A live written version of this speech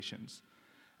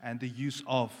and the use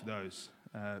of those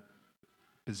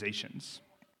possessions.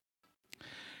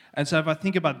 And so if I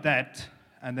think about that,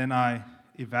 and then I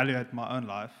evaluate my own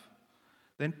life,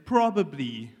 then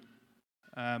probably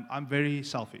I'm very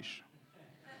selfish.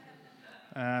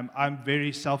 I'm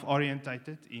very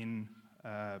self-orientated in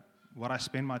what I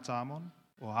spend my time on,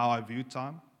 or how I view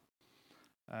time.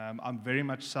 I'm very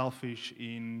much selfish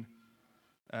in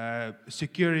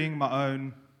securing my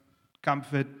own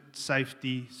comfort,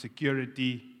 safety,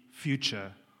 security,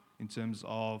 future in terms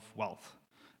of wealth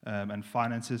and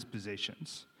finances,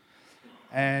 possessions.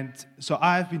 And so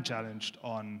I've been challenged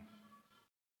on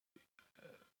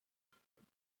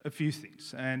a few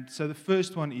things. And so the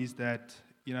first one is that,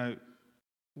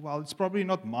 well, it's probably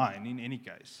not mine in any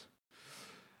case.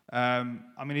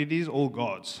 It is all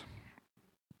God's.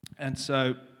 And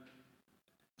so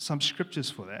some scriptures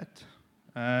for that,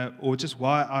 or just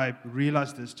why I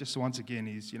realized this just once again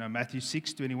is, Matthew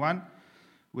 6:21,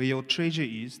 where your treasure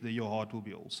is, there your heart will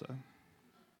be also.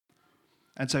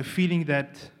 And so feeling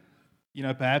that,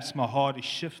 perhaps my heart is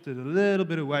shifted a little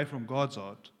bit away from God's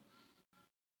heart,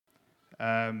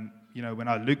 when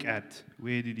I look at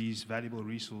where do these valuable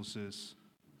resources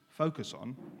focus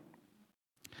on,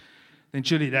 then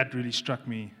surely that really struck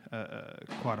me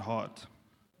quite hard.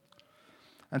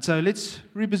 And so let's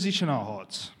reposition our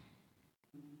hearts.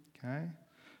 Okay?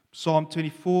 Psalm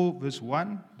 24, verse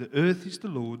 1, the earth is the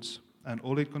Lord's and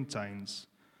all it contains,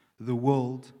 the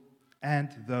world and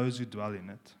those who dwell in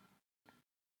it.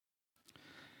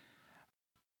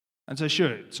 And so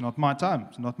sure, it's not my time,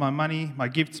 it's not my money, my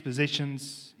gifts,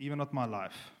 possessions, even not my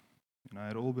life.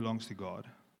 It all belongs to God.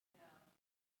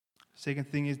 Second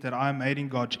thing is that I'm made in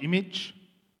God's image.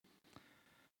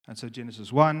 And so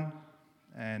Genesis 1,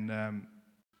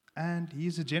 and He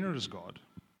is a generous God.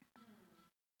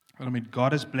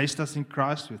 God has blessed us in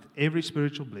Christ with every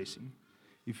spiritual blessing,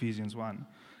 Ephesians 1.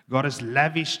 God has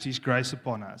lavished His grace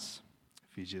upon us,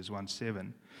 Ephesians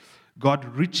 1:7. God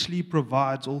richly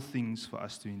provides all things for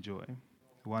us to enjoy,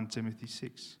 1 Timothy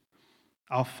 6.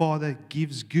 Our Father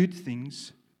gives good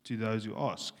things to those who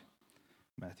ask,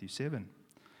 Matthew 7.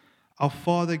 Our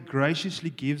Father graciously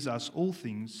gives us all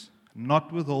things,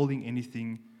 not withholding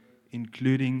anything,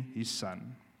 including His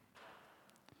Son.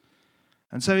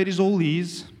 And so it is all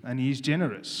His, and He is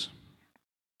generous.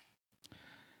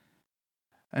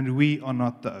 And we are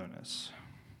not the owners.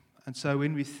 And so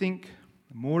when we think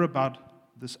more about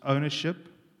this ownership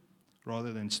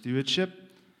rather than stewardship,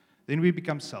 then we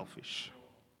become selfish.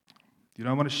 You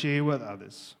don't want to share with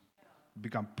others. You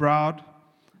become proud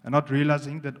and not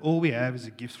realizing that all we have is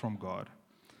a gift from God.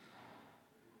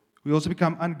 We also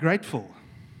become ungrateful,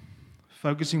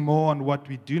 focusing more on what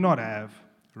we do not have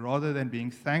rather than being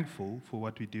thankful for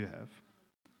what we do have.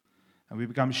 And we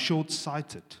become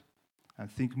short-sighted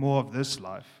and think more of this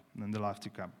life than the life to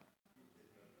come.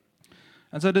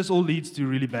 And so this all leads to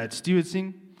really bad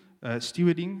stewarding,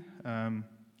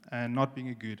 and not being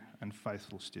a good and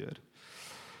faithful steward.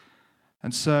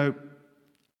 And so,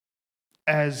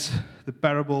 as the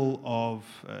parable of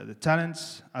the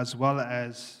talents, as well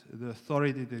as the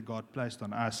authority that God placed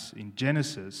on us in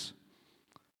Genesis,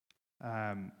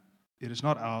 it is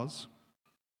not ours,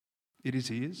 it is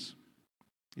His.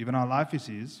 Even our life is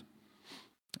His,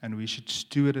 and we should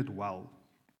steward it well.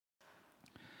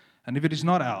 And if it is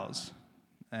not ours,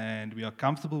 and we are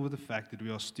comfortable with the fact that we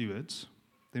are stewards,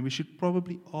 then we should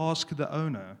probably ask the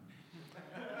owner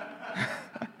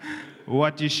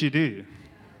what you should do.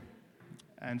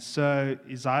 And so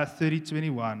Isaiah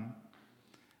 30:21,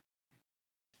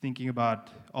 thinking about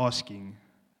asking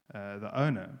the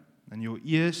owner, and your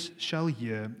ears shall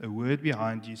hear a word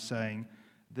behind you saying,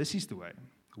 this is the way,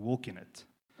 walk in it,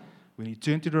 when you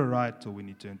turn to the right or when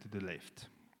you turn to the left.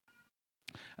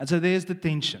 And so there's the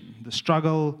tension, the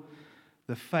struggle,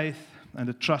 the faith and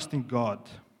the trust in God.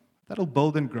 That'll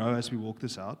build and grow as we walk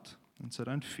this out, and so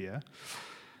don't fear.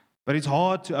 But it's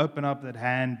hard to open up that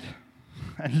hand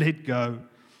and let go,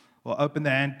 or open the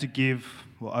hand to give,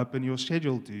 or open your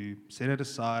schedule to set it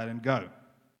aside and go.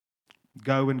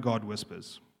 Go when God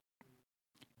whispers.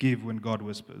 Give when God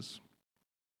whispers.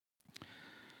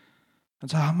 And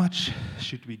so how much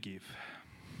should we give?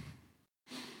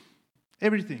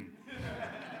 Everything.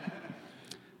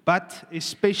 But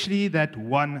especially that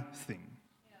one thing.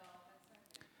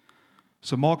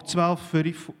 So Mark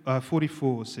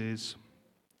 12:44 says,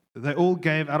 they all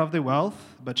gave out of their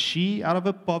wealth, but she, out of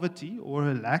her poverty or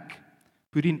her lack,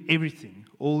 put in everything,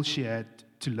 all she had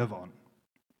to live on.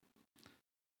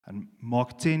 And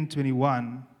Mark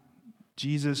 10:21,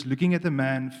 Jesus, looking at the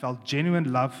man, felt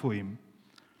genuine love for him.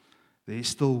 There is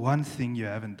still one thing you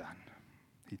haven't done,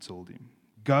 he told him.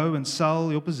 Go and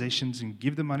sell your possessions and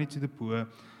give the money to the poor,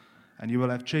 and you will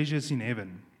have treasures in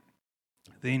heaven.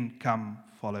 Then come,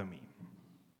 follow me.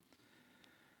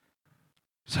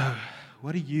 So,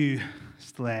 what do you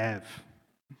still have?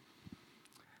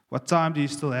 What time do you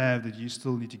still have that you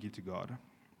still need to give to God?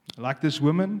 Like this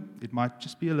woman, it might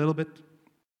just be a little bit,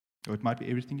 or it might be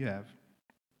everything you have.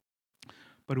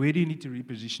 But where do you need to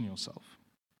reposition yourself?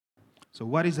 So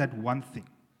what is that one thing?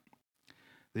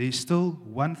 There is still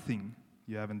one thing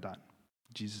you haven't done.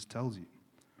 Jesus tells you.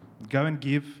 Go and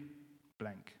give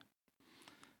blank.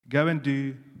 Go and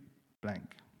do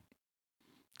blank.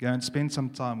 Go and spend some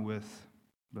time with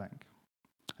blank.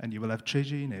 And you will have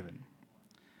treasure in heaven.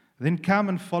 Then come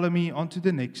and follow me on to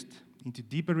the next, into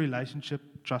deeper relationship,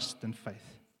 trust, and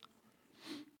faith.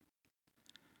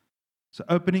 So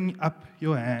opening up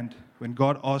your hand when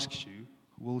God asks you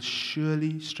will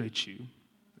surely stretch you.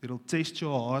 It'll test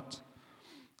your heart,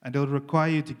 and it'll require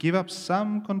you to give up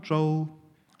some control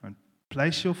and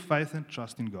place your faith and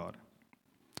trust in God.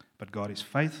 But God is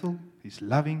faithful, He's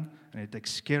loving, and He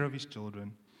takes care of His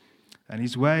children. And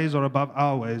His ways are above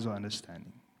our ways of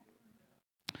understanding.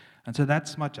 And so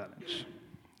that's my challenge.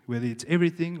 Whether it's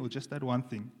everything or just that one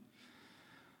thing,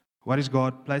 what is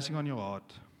God placing on your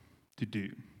heart to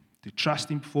do? To trust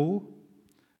Him for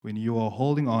when you are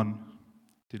holding on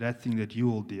to that thing that you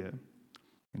hold dear,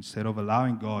 instead of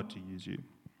allowing God to use you.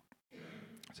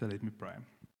 So let me pray.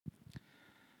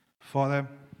 Father,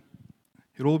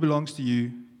 it all belongs to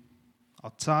you.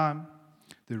 Our time,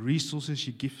 the resources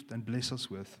you gift and bless us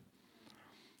with,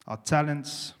 our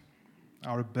talents,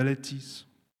 our abilities,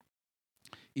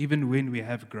 even when we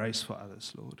have grace for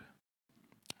others, Lord.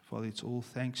 Father, it's all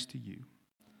thanks to you.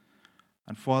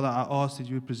 And Father, I ask that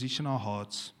you would position our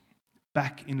hearts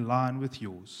back in line with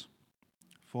yours.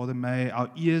 Father, may our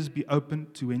ears be open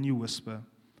to when you whisper.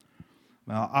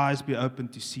 May our eyes be open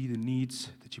to see the needs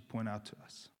that you point out to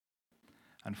us.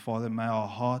 And Father, may our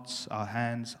hearts, our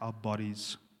hands, our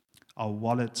bodies, our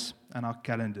wallets, and our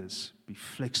calendars be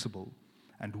flexible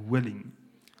and willing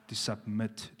to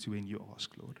submit to when you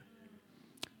ask, Lord.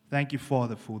 Thank you,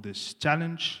 Father, for this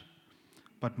challenge,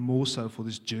 but more so for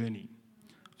this journey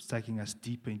of taking us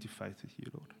deeper into faith with you,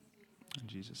 Lord. In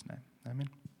Jesus' name, amen.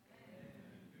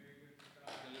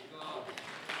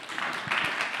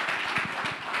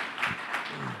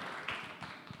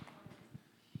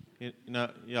 You know,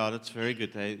 yeah, that's very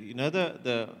good. Hey? You know,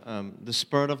 the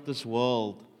spirit of this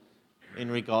world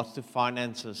in regards to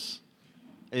finances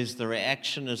is the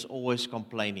reaction is always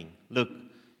complaining. Look,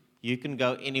 you can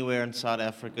go anywhere in South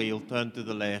Africa, you'll turn to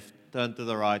the left, turn to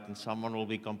the right, and someone will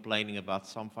be complaining about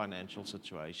some financial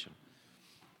situation.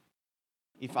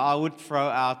 If I would throw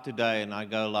out today and I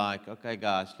go like, okay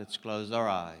guys, let's close our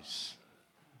eyes.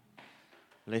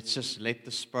 Let's just let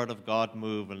the Spirit of God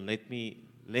move and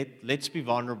let's be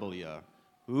vulnerable here.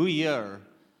 Who here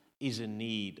is in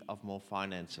need of more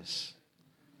finances?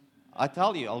 I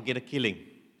tell you, I'll get a killing.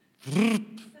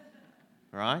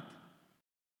 Right?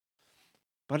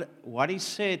 But what he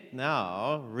said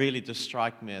now really just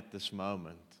struck me at this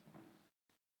moment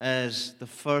as the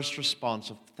first response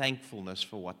of thankfulness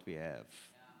for what we have.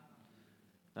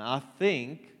 Now, I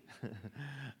think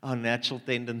our natural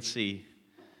tendency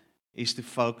is to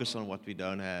focus on what we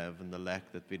don't have and the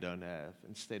lack that we don't have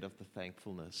instead of the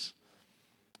thankfulness.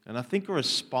 And I think a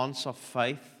response of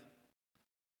faith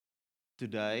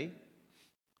today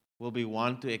will be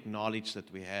one to acknowledge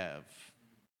that we have.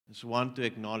 It's one to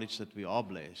acknowledge that we are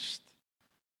blessed.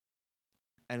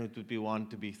 And it would be one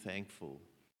to be thankful,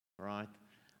 right?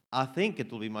 I think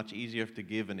it will be much easier to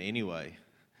give in any way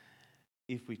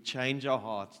if we change our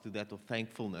hearts to that of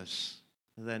thankfulness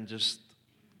than just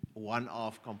one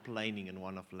of complaining and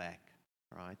one of lack,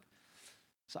 right?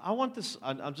 So I want this,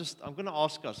 I'm going to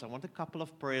ask us, I want a couple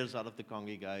of prayers out of the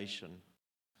congregation.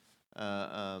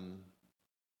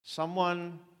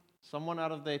 Someone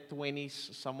out of their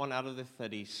 20s, someone out of their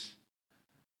 30s.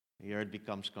 Here it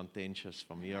becomes contentious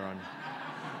from here on.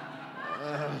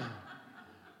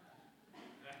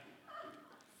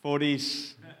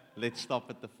 40s, let's stop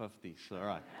at the 50s, all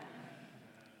right.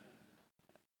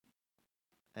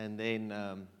 And then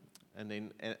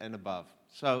above.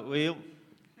 So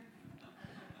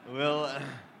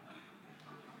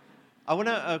I want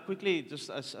to quickly,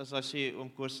 just as I see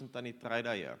Koos and Tannie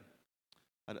Treida here.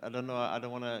 I don't know, I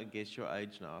don't want to guess your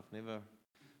age now. I've never,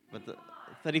 but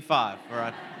 35, all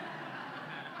right.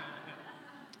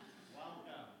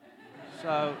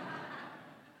 So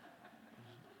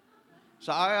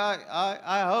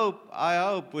I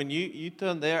hope when you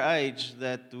turn their age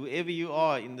that whoever you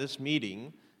are in this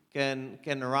meeting can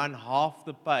run half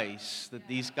the pace that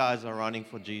these guys are running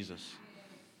for Jesus.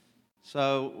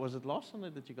 So, was it last Sunday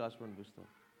that you guys were in Worcester?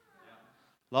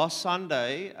 Last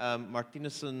Sunday,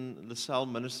 Martinez and LaSalle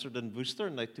ministered in Worcester,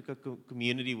 and they took a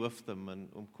community with them, and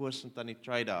Koos and Tannie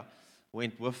Trader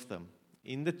went with them.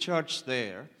 In the church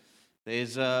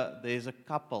there's a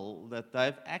couple that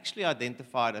they've actually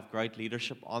identified have great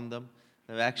leadership on them.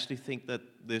 They actually think that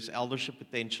there's eldership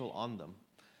potential on them.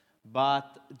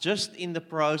 But just in the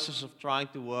process of trying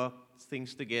to work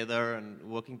things together and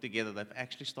working together, they've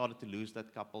actually started to lose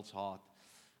that couple's heart.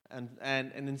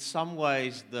 And in some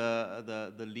ways,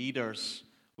 the leaders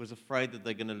was afraid that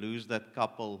they're going to lose that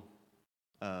couple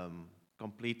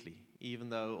completely, even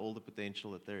though all the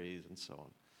potential that there is and so on.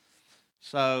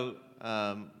 So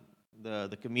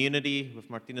the community with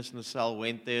Martinez and LaSalle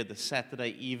went there the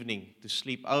Saturday evening to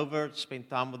sleep over, spend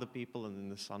time with the people, and then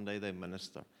the Sunday they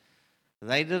minister.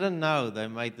 They didn't know they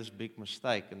made this big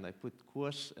mistake, and they put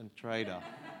Koos and Trader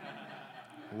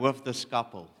with this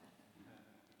couple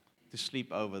to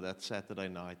sleep over that Saturday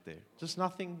night there. Just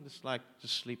nothing,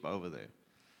 just sleep over there.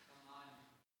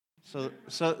 So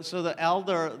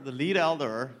the lead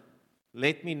elder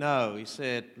let me know. He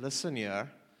said, "Listen here,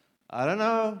 I don't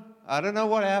know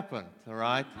what happened, all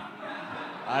right?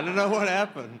 I don't know what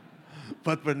happened.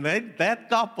 But when that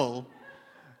couple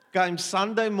came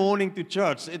Sunday morning to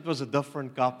church, it was a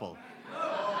different couple.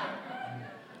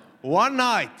 One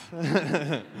night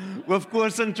with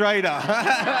Koos and Trader."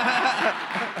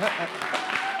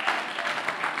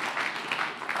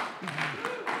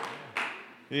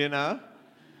 You know,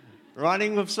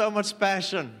 running with so much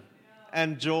passion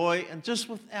and joy and just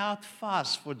without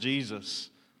fuss for Jesus.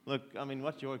 Look, I mean,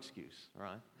 what's your excuse,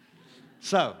 right?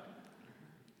 So,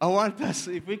 I want us,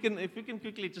 if we can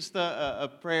quickly just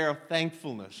a prayer of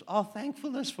thankfulness. Oh,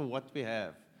 thankfulness for what we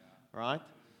have, right?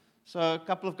 So, a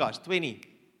couple of guys, 20,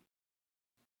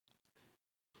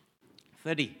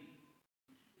 30.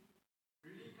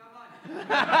 Really? Come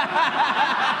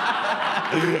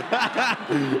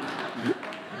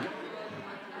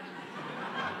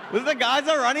on. The guys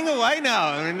are running away now.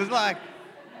 I mean, it's like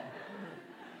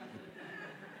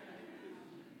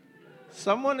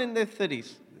someone in their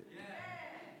 30s.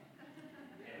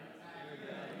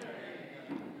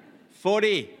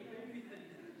 40.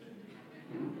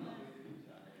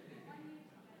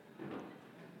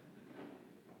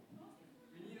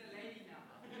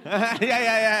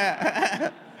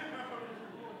 Yeah.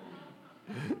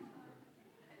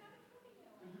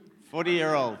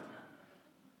 40-year-old.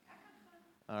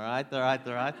 All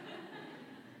right.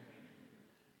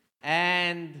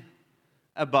 And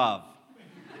above.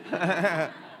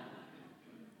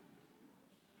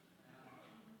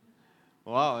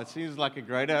 Wow, it seems like a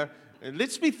greater.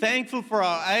 Let's be thankful for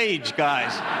our age,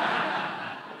 guys.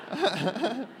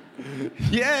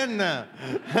 Yen.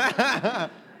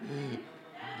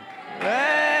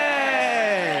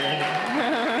 Hey.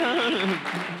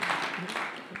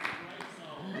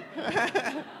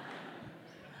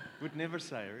 Would never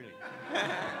say, really.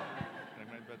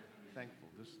 But thankful.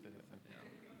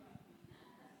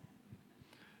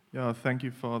 Yeah, thank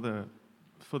you for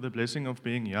the blessing of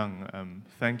being young.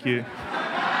 Thank you.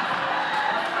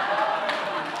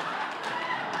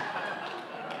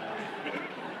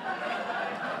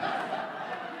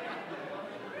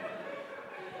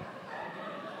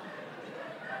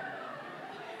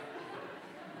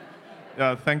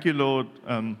 Yeah, thank you, Lord.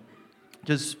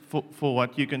 Just for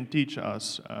what you can teach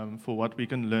us, for what we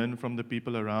can learn from the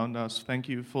people around us. Thank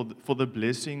you for the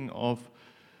blessing of,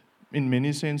 in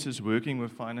many senses, working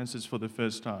with finances for the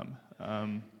first time.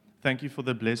 Thank you for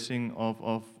the blessing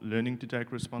of learning to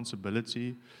take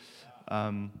responsibility.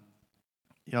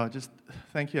 Just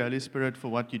thank you, Holy Spirit, for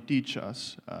what you teach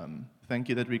us. Thank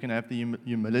you that we can have the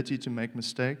humility to make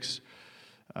mistakes.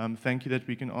 Thank you that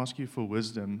we can ask you for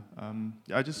wisdom.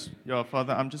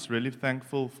 Father, I'm just really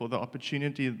thankful for the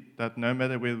opportunity that no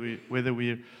matter whether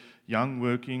we're young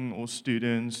working or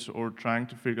students or trying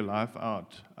to figure life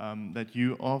out, that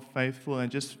you are faithful, and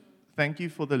just thank you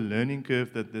for the learning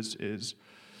curve that this is,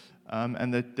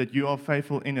 and that you are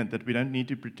faithful in it, that we don't need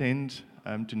to pretend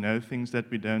to know things that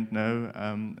we don't know,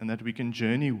 and that we can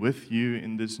journey with you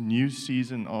in this new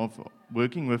season of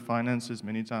working with finances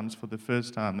many times for the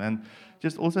first time. And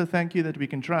just also thank you that we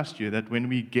can trust you, that when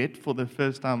we get for the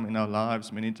first time in our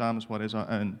lives many times what is our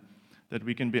own, that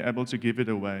we can be able to give it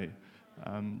away.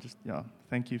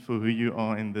 Thank you for who you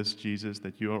are in this, Jesus,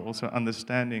 that you are also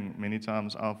understanding many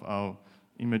times of our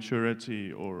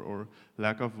immaturity or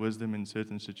lack of wisdom in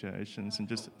certain situations. And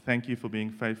just thank you for being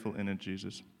faithful in it,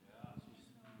 Jesus.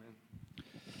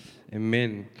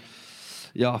 Amen.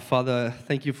 Yeah, Father,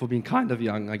 thank you for being kind of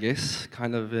young, I guess.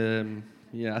 Kind of,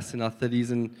 us in our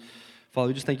 30s. And Father,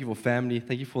 we just thank you for family.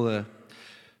 Thank you for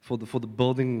for the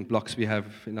building blocks we have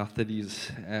in our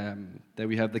 30s, that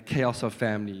we have the chaos of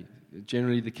family,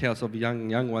 generally the chaos of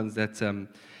young ones that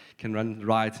can run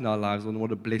riot in our lives, and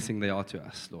what a blessing they are to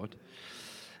us, Lord.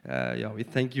 We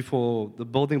thank you for the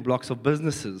building blocks of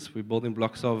businesses. We're building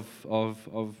blocks of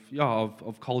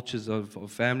cultures,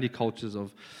 of family cultures,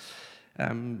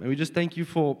 and we just thank you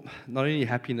for not only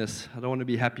happiness. I don't want to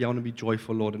be happy, I want to be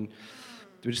joyful, Lord. And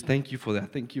we just thank you for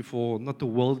that. Thank you for not the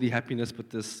worldly happiness, but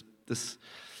this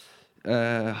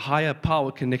higher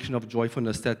power connection of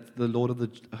joyfulness, that the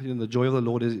joy of the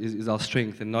Lord is our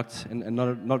strength, and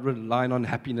not relying on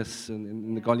happiness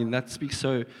and the godly. And that speaks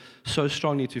so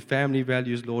strongly to family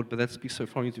values, Lord, but that speaks so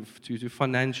strongly to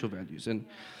financial values. And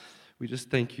we just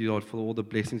thank you, Lord, for all the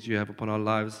blessings you have upon our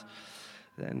lives.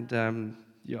 And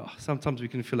sometimes we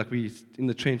can feel like we're in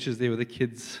the trenches there with the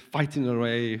kids, fighting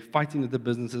away, fighting with the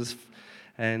businesses,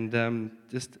 and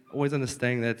just always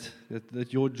understanding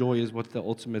that your joy is what the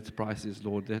ultimate price is,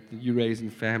 Lord, that you're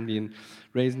raising family and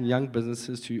raising young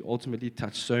businesses to ultimately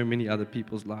touch so many other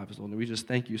people's lives, Lord. And we just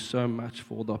thank you so much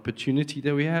for the opportunity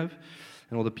that we have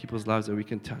and all the people's lives that we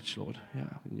can touch, Lord. Yeah,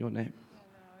 in your name.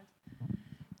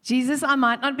 Jesus, I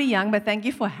might not be young, but thank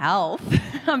you for health.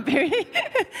 I'm very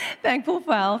thankful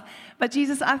for health. But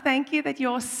Jesus, I thank you that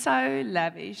you're so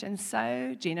lavish and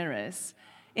so generous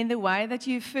in the way that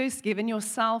you've first given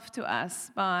yourself to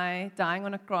us by dying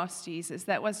on a cross, Jesus.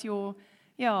 That was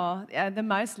the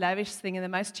most lavish thing and the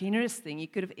most generous thing you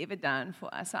could have ever done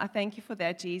for us. So I thank you for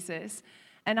that, Jesus.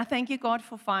 And I thank you, God,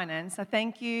 for finance. I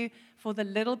thank you for the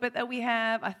little bit that we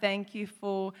have. I thank you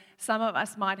for some of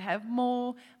us might have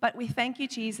more. But we thank you,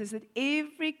 Jesus, that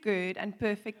every good and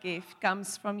perfect gift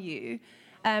comes from you.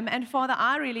 And Father,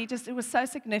 it was so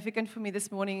significant for me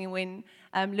this morning when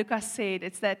Lucas said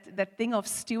it's that thing of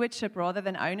stewardship rather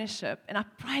than ownership. And I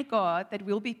pray, God, that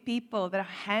we'll be people, that our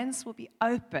hands will be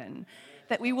open,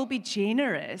 that we will be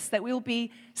generous, that we'll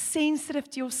be sensitive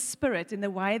to your spirit in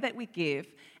the way that we give,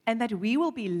 and that we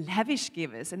will be lavish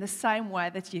givers in the same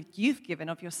way that you've given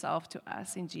of yourself to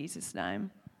us, in Jesus' name.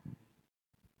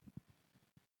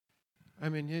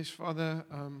 Amen. Yes, Father,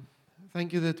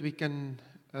 thank you that we can,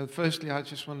 firstly, I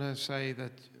just want to say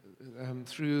that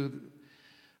through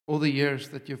all the years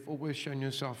that you've always shown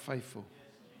yourself faithful.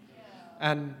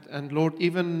 And Lord,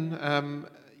 even,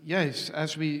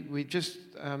 as we just,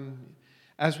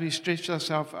 as we stretch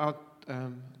ourselves out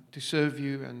to serve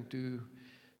you and to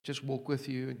just walk with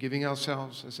you and giving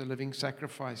ourselves as a living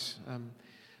sacrifice.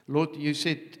 Lord, you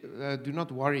said, do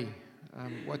not worry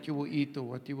what you will eat or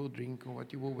what you will drink or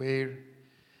what you will wear,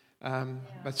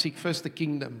 but seek first the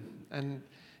kingdom. And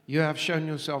you have shown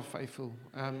yourself faithful.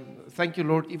 Thank you,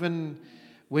 Lord, even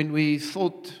when we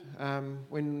thought,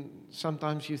 when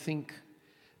sometimes you think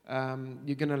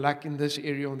you're going to lack in this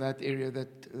area or that area,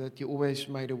 that you always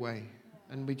made a way.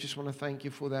 And we just want to thank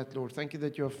you for that, Lord. Thank you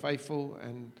that you are faithful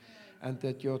and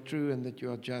that you are true and that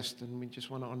you are just. And we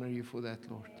just want to honor you for that,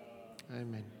 Lord.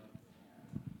 Amen.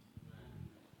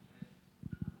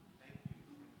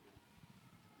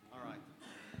 All right.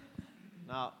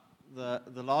 Now,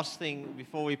 the last thing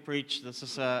before we preach, this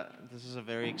is a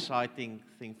very exciting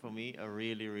thing for me, a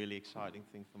really, really exciting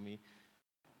thing for me.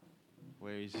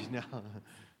 Where is he now?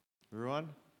 Ruan?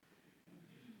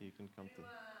 You can come to.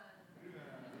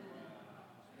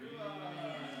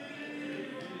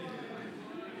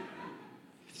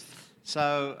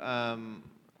 So,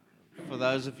 for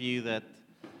those of you that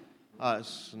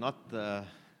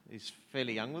he's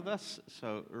fairly young with us.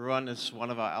 So, Ruan is one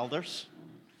of our elders.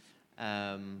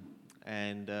 A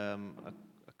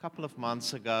couple of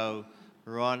months ago,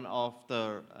 Ruan,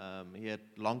 after he had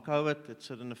long COVID, it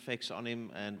certain effects on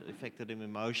him and affected him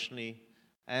emotionally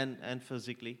and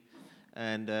physically.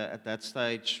 And at that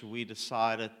stage, we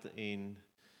decided, in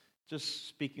just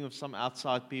speaking with some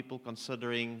outside people,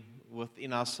 considering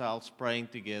within ourselves, praying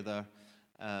together,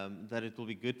 that it will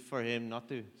be good for him not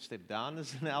to step down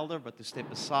as an elder, but to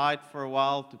step aside for a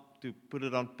while, to put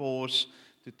it on pause,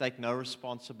 to take no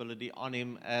responsibility on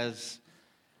him as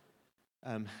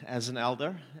an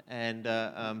elder, and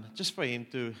just for him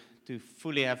to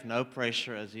fully have no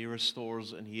pressure as he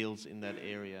restores and heals in that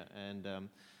area. And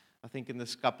I think in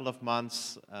this couple of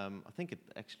months, I think it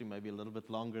actually may be a little bit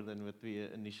longer than what we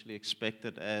initially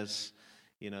expected, as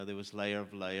there was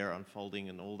layer unfolding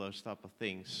and all those type of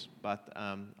things. But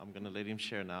I'm going to let him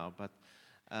share now. But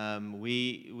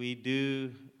we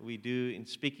do in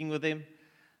speaking with him,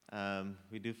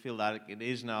 we do feel like it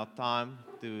is now time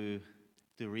to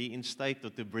reinstate or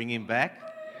to bring him back.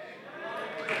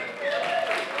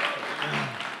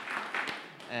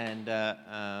 And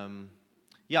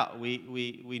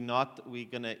we're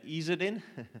gonna ease it in.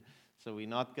 So we're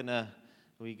not gonna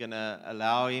We're going to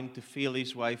allow him to feel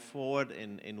his way forward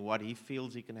in what he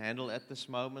feels he can handle at this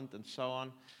moment and so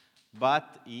on.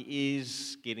 But he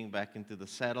is getting back into the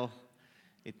saddle.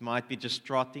 It might be just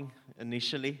trotting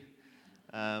initially,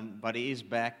 but he is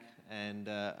back. And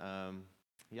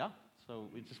so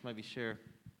we just maybe share.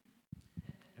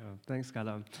 Yeah, thanks,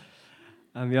 Callum.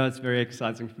 It's very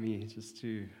exciting for me just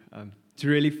to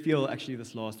really feel actually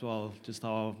this last while, just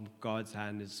how God's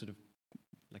hand is sort of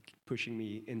like pushing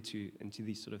me into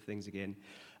these sort of things again.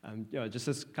 Just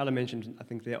as Callum mentioned, I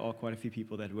think there are quite a few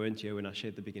people that weren't here when I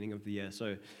shared the beginning of the year.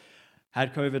 So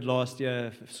had COVID last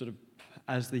year, sort of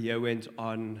as the year went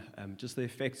on, just the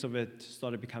effects of it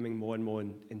started becoming more and more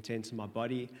intense in my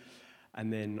body.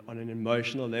 And then on an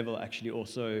emotional level, actually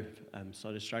also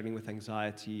started struggling with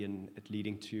anxiety and it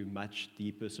leading to much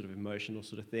deeper sort of emotional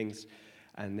sort of things.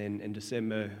 And then in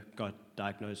December, got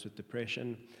diagnosed with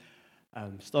depression.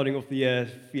 Starting off the year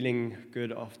feeling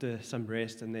good after some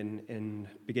rest, and then in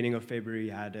beginning of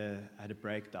February, I had a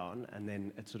breakdown. And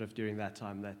then it's sort of during that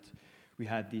time that we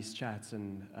had these chats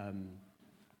and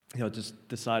just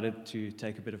decided to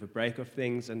take a bit of a break of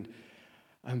things. And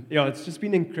it's just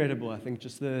been incredible. I think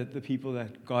just the people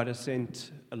that God has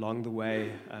sent along the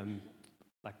way,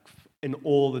 like in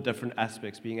all the different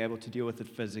aspects, being able to deal with it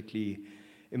physically,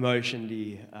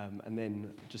 emotionally, and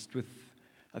then just with,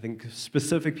 I think,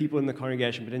 specific people in the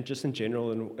congregation, but just in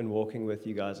general and walking with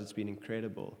you guys, it's been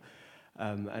incredible.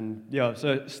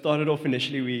 So it started off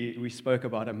initially, we spoke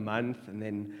about a month, and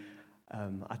then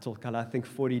I told Kala, I think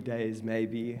 40 days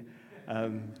maybe.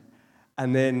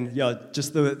 And then,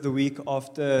 just the week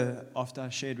after I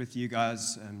shared with you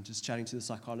guys, just chatting to the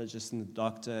psychologist and the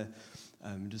doctor,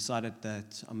 decided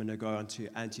that I'm going to go on to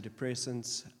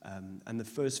antidepressants. And the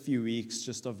first few weeks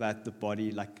just of that, the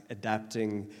body like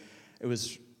adapting, it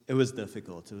was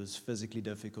difficult. It was physically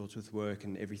difficult with work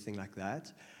and everything like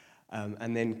that.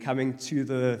 And then coming to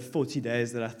the 40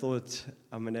 days that I thought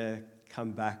I'm going to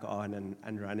come back on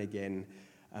and run again,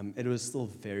 it was still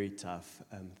very tough.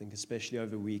 I think especially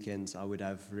over weekends, I would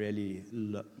have really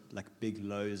big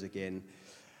lows again.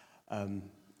 I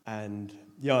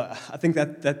think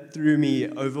that threw me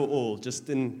overall, just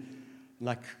in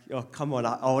come on,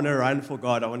 I want to run for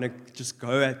God. I want to just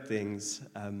go at things.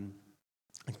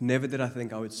 Never did I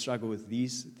think I would struggle with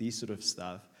these sort of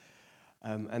stuff.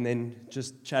 And then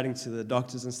just chatting to the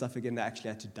doctors and stuff again, they actually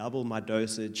had to double my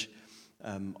dosage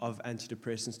of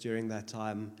antidepressants during that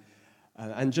time.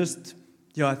 And just,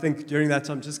 I think during that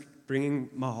time, just bringing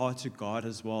my heart to God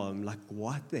as well. I'm like,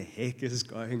 what the heck is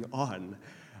going on?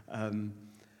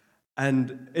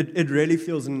 And it really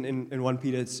feels in 1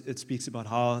 Peter, it speaks about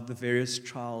how the various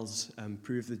trials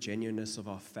prove the genuineness of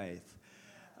our faith.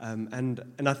 And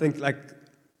I think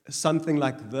something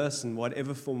like this and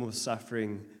whatever form of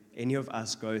suffering any of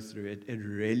us go through, it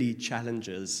really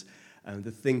challenges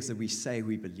the things that we say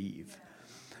we believe.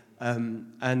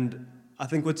 And I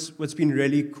think what's been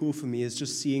really cool for me is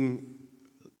just seeing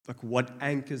what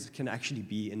anchors can actually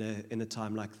be in a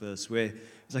time like this, where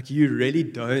it's you really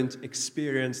don't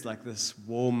experience this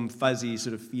warm, fuzzy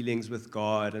sort of feelings with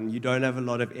God, and you don't have a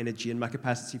lot of energy, and my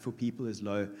capacity for people is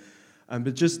low.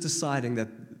 But just deciding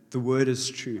that the Word is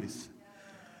truth.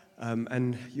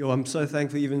 I'm so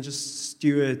thankful even just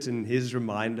Stuart and his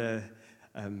reminder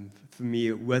for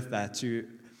me with that, to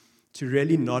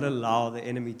really not allow the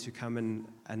enemy to come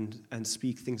and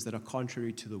speak things that are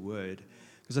contrary to the Word.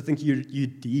 Because I think you're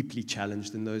deeply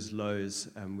challenged in those lows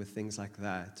with things like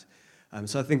that.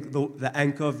 So I think the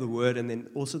anchor of the Word, and then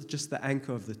also just the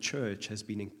anchor of the church, has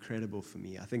been incredible for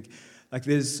me. I think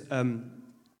there's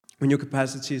when your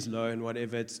capacity is low and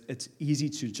whatever, it's easy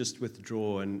to just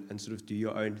withdraw and sort of do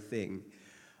your own thing.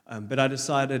 But I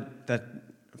decided that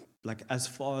as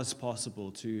far as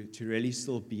possible to really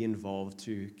still be involved,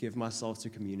 to give myself to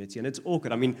community. And it's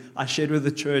awkward. I mean, I shared with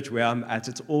the church where I'm at.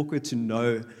 It's awkward to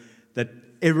know that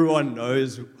everyone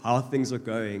knows how things are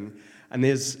going. And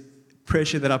there's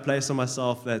pressure that I place on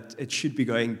myself that it should be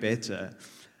going better.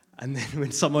 And then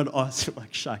when someone asks, I'm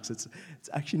like, shucks, it's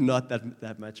actually not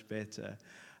that much better.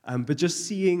 But just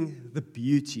seeing the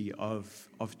beauty of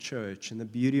church and the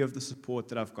beauty of the support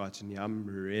that I've gotten here, I'm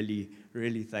really,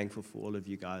 really thankful for all of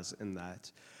you guys in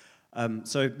that.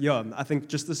 I think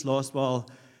just this last while,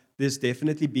 there's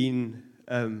definitely been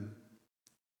a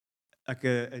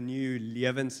new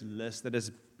Lewens list that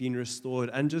has been restored,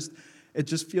 and it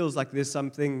just feels like there's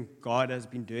something God has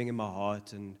been doing in my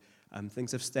heart, and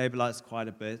things have stabilized quite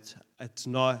a bit. It's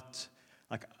not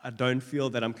I don't feel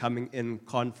that I'm coming in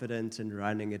confident and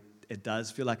running. It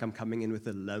does feel like I'm coming in with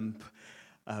a limp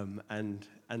and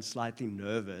slightly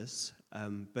nervous.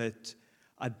 But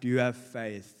I do have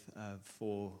faith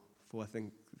for I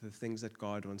think the things that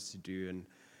God wants to do. And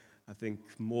I think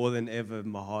more than ever,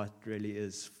 my heart really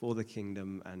is for the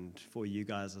kingdom and for you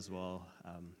guys as well.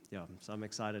 So I'm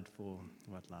excited for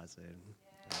what lies ahead.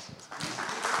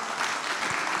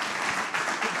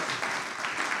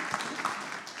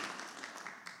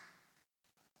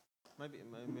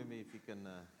 Maybe if you can.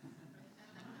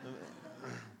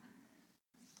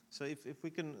 So if we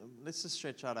can, let's just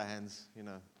stretch out our hands.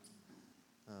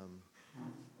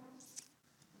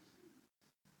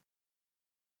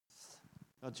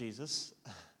 Oh Jesus,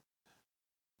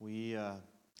 we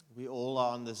all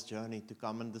are on this journey to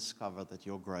come and discover that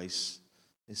your grace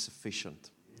is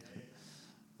sufficient.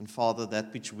 And Father,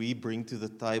 that which we bring to the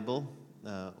table,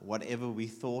 whatever we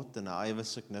thought and however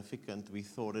significant we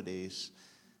thought it is,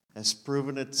 has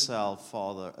proven itself,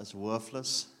 Father, as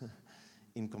worthless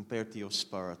in compared to your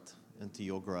Spirit and to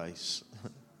your grace.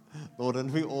 Lord,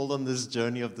 and we're all on this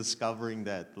journey of discovering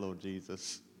that, Lord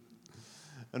Jesus.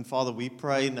 And Father, we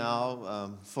pray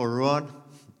now for Ruan.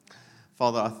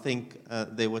 Father, I think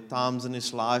there were times in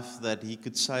his life that he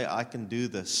could say, I can do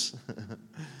this.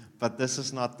 But this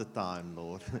is not the time,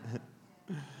 Lord.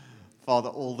 Father,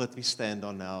 all that we stand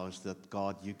on now is that,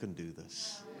 God, you can do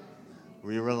this.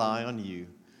 We rely on you,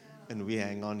 and we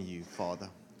hang on you, Father.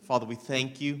 Father, we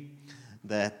thank you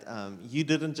that you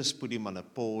didn't just put him on a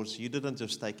pause. You didn't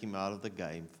just take him out of the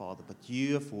game, Father, but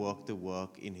you have worked the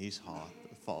work in his heart,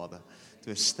 Father, to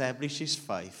establish his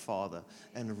faith, Father,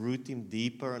 and root him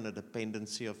deeper in the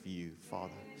dependency of you,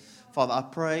 Father. Father, I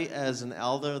pray as an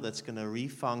elder that's going to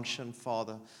refunction,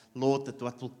 Father, Lord, that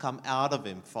what will come out of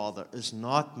him, Father, is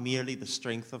not merely the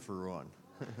strength of Ruan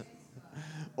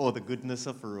or the goodness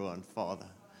of Ruan, Father,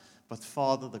 but,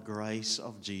 Father, the grace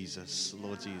of Jesus,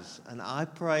 Lord Jesus. And I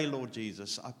pray, Lord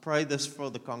Jesus, I pray this for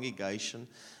the congregation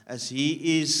as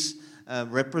he is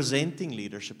representing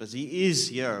leadership, as he is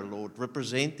here, Lord,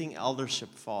 representing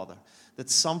eldership, Father, that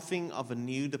something of a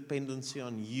new dependency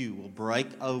on you will break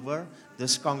over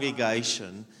this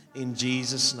congregation in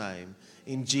Jesus' name.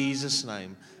 In Jesus'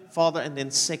 name. Father, and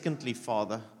then secondly,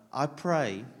 Father, I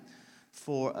pray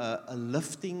for a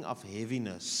lifting of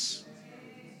heaviness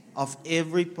of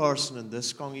every person in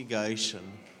this congregation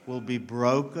will be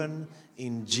broken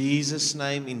in Jesus'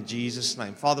 name, in Jesus'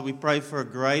 name. Father, we pray for a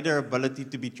greater ability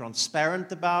to be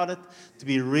transparent about it, to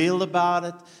be real about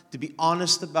it, to be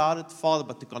honest about it, Father,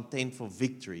 but to contend for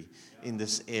victory in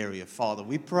this area, Father.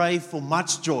 We pray for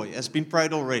much joy, as been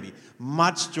prayed already,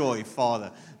 much joy,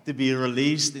 Father, to be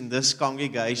released in this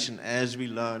congregation as we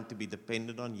learn to be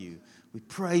dependent on you. We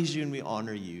praise you and we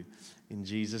honor you in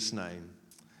Jesus' name.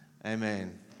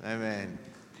 Amen. Amen.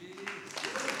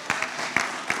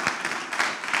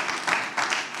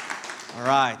 All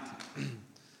right.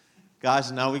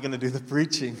 Guys, now we're going to do the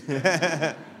preaching.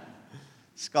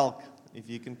 Schalk, if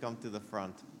you can come to the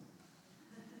front.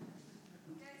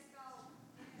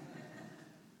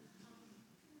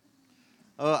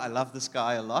 Oh, I love this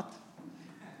guy a lot.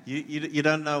 You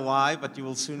don't know why, but you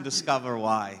will soon discover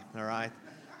why. All right.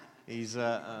 He's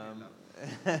a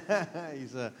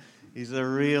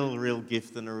real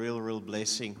gift and a real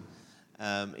blessing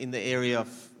in the area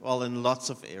of, well, in lots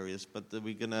of areas. But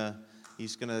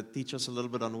he's gonna teach us a little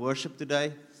bit on worship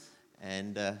today,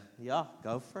 and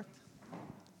go for it.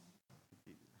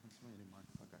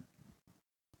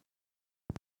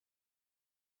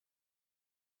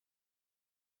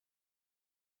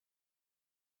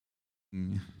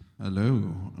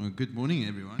 Hello. Good morning,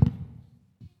 everyone.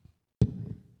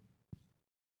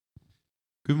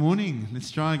 Good morning.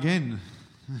 Let's try again.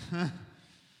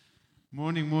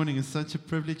 Morning. It's such a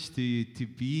privilege to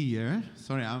be here.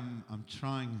 Sorry, I'm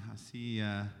trying. I see.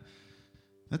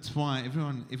 That's why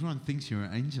everyone thinks you're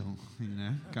an angel.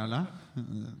 Kala.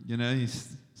 You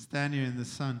stand here in the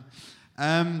sun.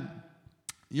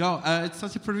 It's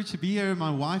such a privilege to be here.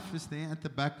 My wife is there at the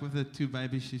back with the two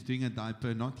babies. She's doing a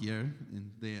diaper, not here,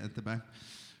 there at the back.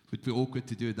 It would be awkward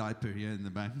to do a diaper here in the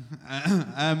back.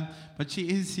 But she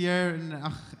is here, and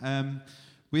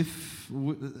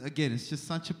again, it's just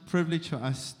such a privilege for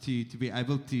us to be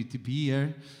able to be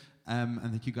here,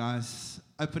 and that you guys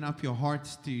open up your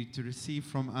hearts to receive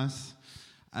from us.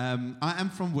 I am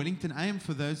from Wellington AM,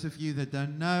 for those of you that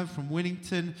don't know, from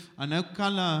Wellington. I know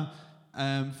Kala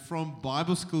from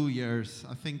Bible school years.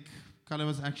 I think Kala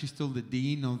was actually still the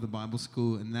dean of the Bible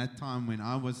school in that time when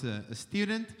I was a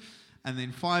student. And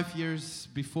then 5 years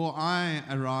before I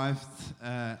arrived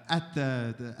at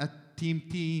Team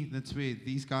T, that's where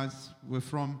these guys were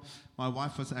from, my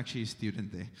wife was actually a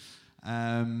student there.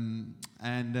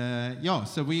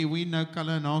 So we know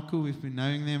Kala and Aku, we've been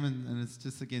knowing them, and it's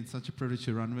just, again, such a privilege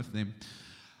to run with them.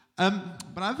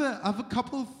 But I have a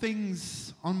couple of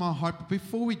things on my heart. But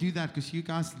before we do that, because you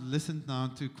guys listened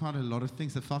now to quite a lot of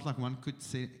things, I felt like one could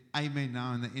say amen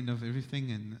now in the end of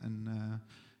everything and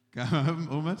go home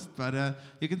almost. But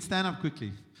you can stand up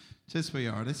quickly, just where you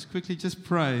are. Let's quickly just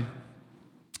pray.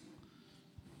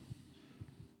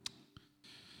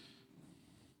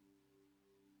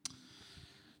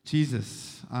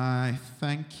 Jesus, I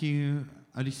thank you,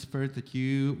 Holy Spirit, that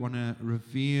you want to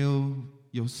reveal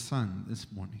your Son this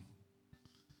morning.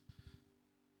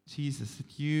 Jesus,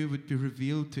 that you would be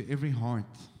revealed to every heart.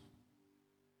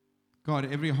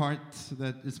 God, every heart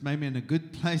that is maybe in a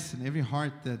good place and every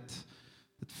heart that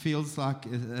feels like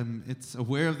it's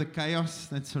aware of the chaos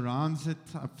that surrounds it,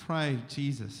 I pray,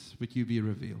 Jesus, would you be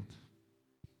revealed.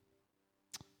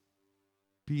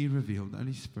 Be revealed,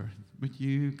 Holy Spirit. Would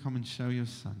you come and show your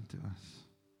Son to us?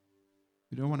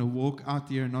 We don't want to walk out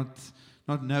here not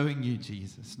knowing you,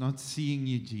 Jesus, not seeing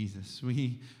you, Jesus.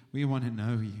 We want to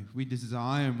know you. We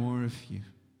desire more of you.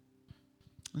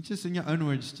 And just in your own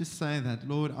words, just say that.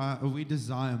 Lord, we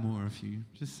desire more of you.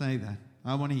 Just say that.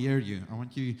 I want to hear you. I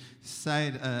want you to say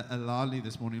it loudly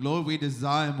this morning. Lord, we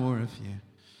desire more of you.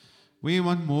 We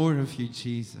want more of you,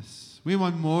 Jesus. We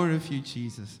want more of you,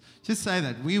 Jesus. Just say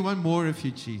that. We want more of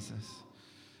you, Jesus.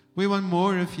 We want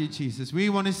more of you, Jesus. We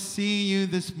want to see you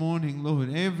this morning,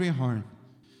 Lord, every heart.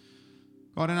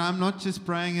 God, and I'm not just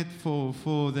praying it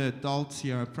for the adults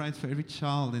here. I pray it for every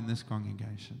child in this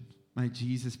congregation. May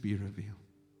Jesus be revealed.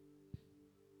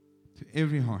 To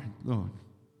every heart, Lord.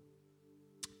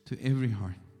 To every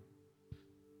heart.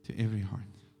 To every heart.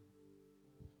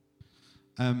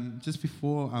 Just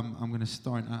before I'm going to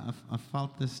start, I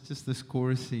felt this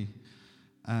chorusy,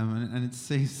 and it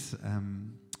says,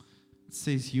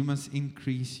 you must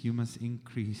increase, you must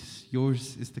increase.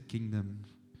 Yours is the kingdom,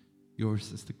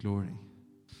 yours is the glory.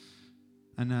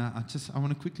 And I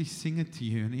want to quickly sing it to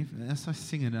you. And as I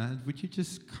sing it, would you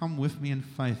just come with me in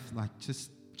faith, like just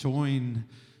join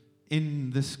in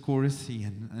this chorusy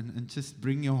and just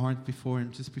bring your heart before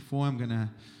Him. Just before I'm gonna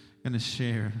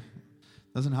share.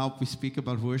 Doesn't help we speak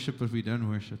about worship, but we don't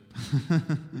worship.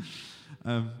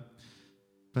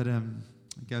 But it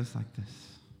goes like this.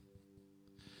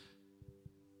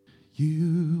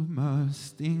 You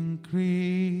must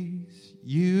increase,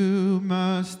 you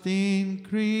must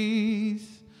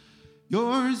increase.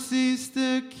 Yours is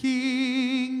the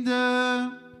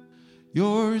kingdom,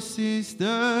 yours is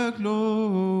the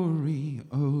glory.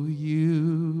 Oh,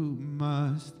 you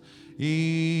must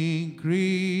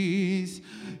increase.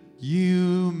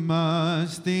 You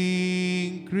must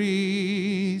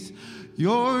increase.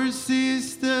 Yours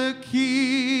is the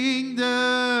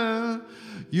kingdom.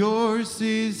 Yours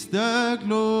is the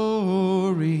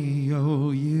glory.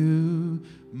 Oh, you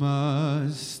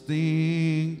must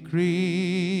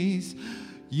increase.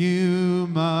 You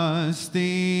must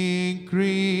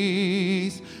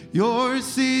increase.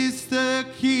 Yours is the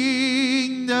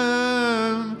kingdom.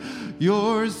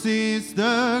 Yours is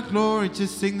the glory.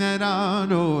 Just sing that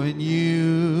out. Oh, and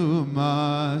you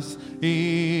must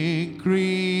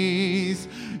increase.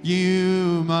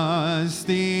 You must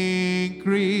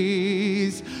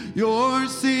increase.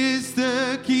 Yours is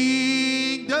the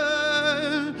kingdom.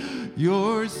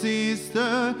 Yours is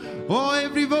the, oh,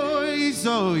 every voice.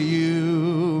 Oh,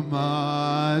 you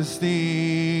must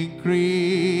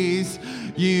increase.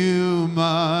 You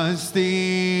must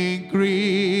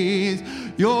increase.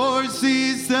 Yours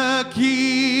is the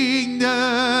kingdom.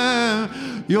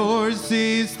 Yours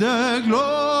is the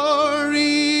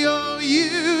glory. Oh,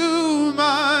 you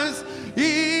must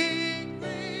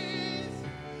increase.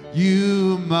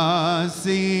 You must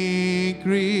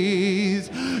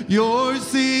increase.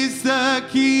 Yours is the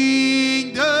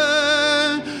kingdom.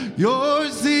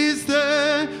 Yours is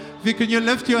the... Can you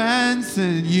lift your hands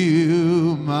and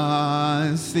you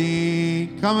must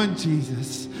sing. Come on,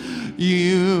 Jesus.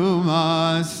 You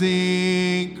must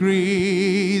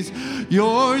increase.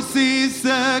 Yours is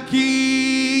the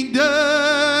kingdom.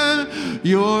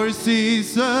 Yours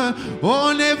is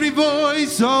on every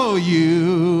voice. Oh,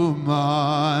 you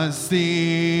must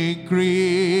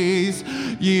increase.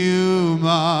 You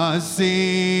must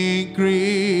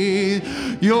increase.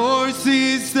 Yours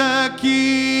is the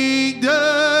kingdom.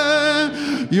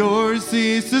 Yours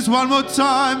is, just one more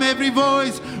time, every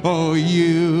voice. Oh,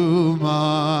 you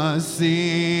must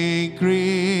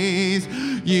increase.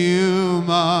 You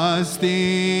must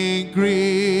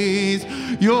increase.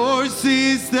 Yours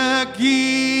is the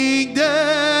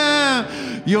kingdom.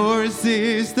 Yours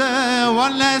is the,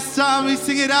 one last time we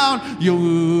sing it out.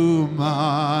 You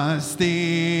must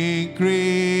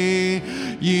increase.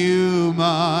 You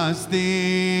must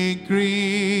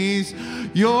increase.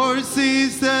 Yours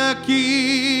is the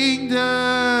kingdom.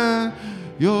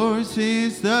 Yours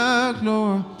is the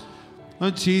glory. Oh,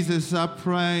 Jesus, I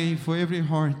pray for every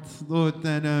heart, Lord,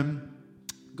 that,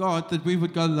 God, that we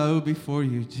would go low before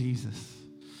you, Jesus.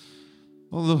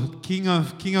 Oh, Lord, King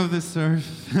of this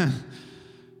earth,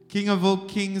 King of all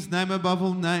kings, name above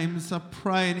all names, I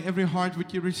pray in every heart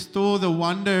would you restore the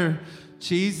wonder,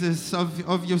 Jesus,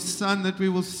 of your Son, that we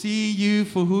will see you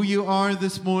for who you are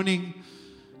this morning.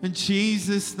 In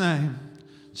Jesus' name,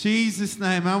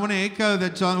 I want to echo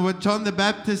what John the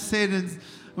Baptist said, and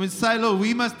I would say, Lord,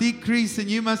 we must decrease and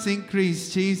you must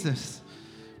increase, Jesus.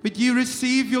 But you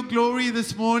receive your glory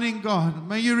this morning, God.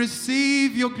 May you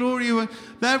receive your glory,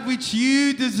 that which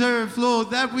you deserve,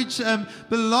 Lord, that which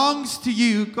belongs to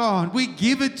you, God. We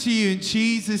give it to you in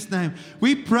Jesus' name.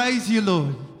 We praise you,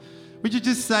 Lord. Would you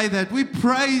just say that? We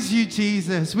praise you,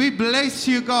 Jesus. We bless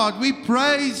you, God. We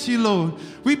praise you, Lord.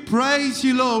 We praise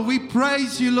you, Lord. We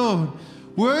praise you, Lord.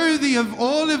 Worthy of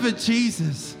all of it,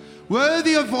 Jesus.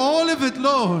 Worthy of all of it,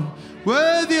 Lord.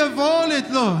 Worthy of all it,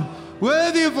 Lord.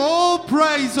 Worthy of all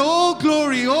praise, all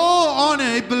glory, all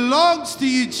honor. It belongs to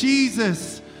you,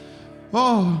 Jesus.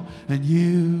 Oh, and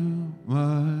you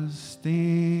must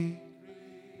increase.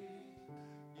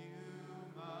 You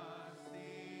must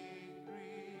increase.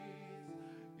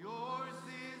 Yours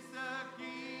is the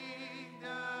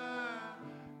kingdom.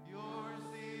 Yours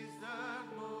is the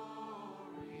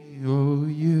glory. Oh,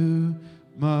 you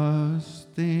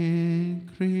must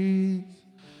increase.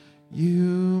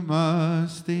 You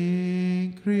must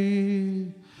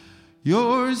increase.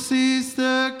 Yours is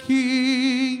the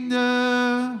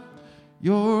kingdom.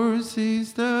 Yours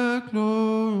is the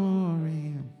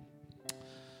glory.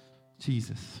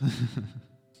 Jesus.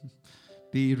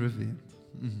 Be revealed.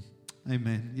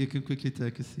 Amen. You can quickly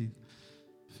take a seat.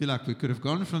 I feel like we could have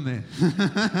gone from there.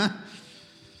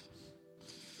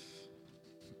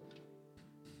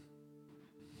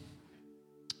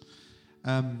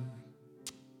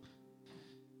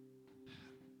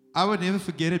 I would never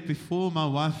forget it. Before my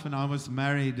wife and I was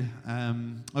married,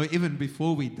 or even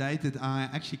before we dated, I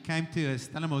actually came to a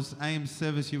Stellenbosch AM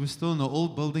service. You were still in the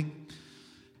old building.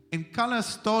 And Carla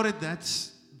started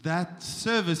that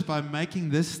service by making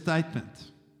this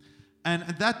statement. And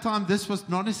at that time, this was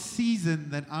not a season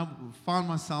that I found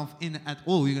myself in at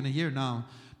all. You're going to hear now.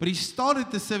 But he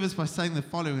started the service by saying the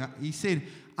following. He said,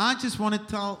 I just want to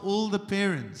tell all the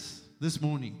parents this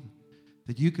morning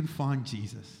that you can find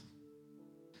Jesus.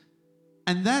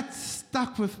 And that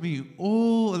stuck with me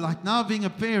all, like now being a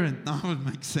parent, now it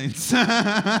makes sense. We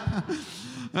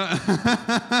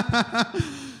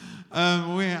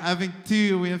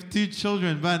have two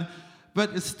children, but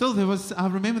still I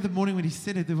remember the morning when he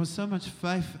said it, there was so much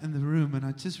faith in the room, and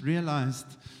I just realized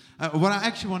what I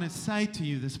actually want to say to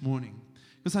you this morning.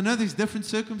 Because I know there's different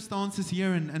circumstances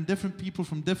here and different people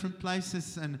from different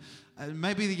places, and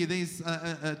maybe there's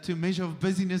to measure of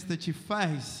busyness that you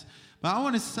face. But I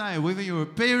want to say, whether you're a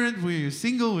parent, whether you're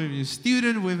single, whether you're a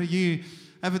student, whether you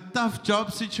have a tough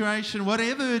job situation,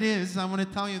 whatever it is, I want to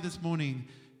tell you this morning,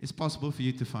 it's possible for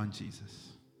you to find Jesus.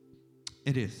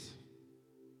 It is.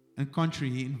 And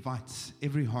contrary, he invites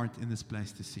every heart in this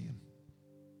place to see him.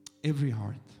 Every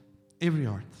heart. Every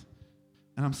heart.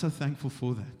 And I'm so thankful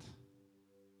for that.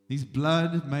 His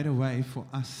blood made a way for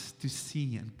us to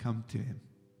see and come to him.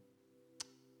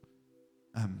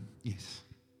 Yes.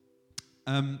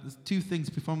 There's two things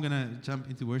before I'm going to jump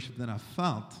into worship that I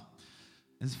felt.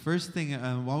 As first thing,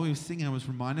 while we were singing, I was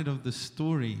reminded of the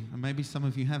story. And maybe some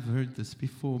of you have heard this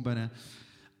before, but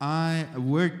I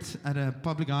worked at a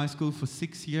public high school for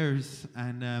 6 years,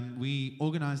 and we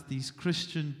organized these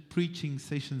Christian preaching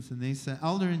sessions. And there's an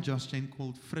elder in Josh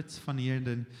called Fritz van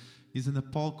Heerden. He's in the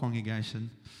Paul congregation.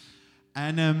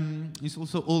 And he's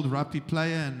also an old rugby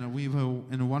player, and we were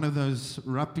in one of those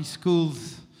rugby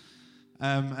schools.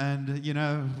 And, you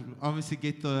know, obviously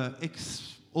get the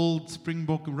old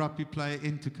Springbok rugby player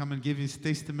in to come and give his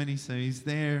testimony. So he's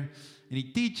there, and he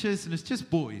teaches, and it's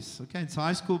just boys, okay? It's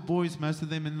high school boys, most of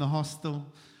them in the hostel.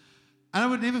 And I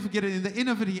would never forget it. In the end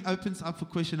of it, he opens up for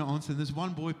question and answer. And this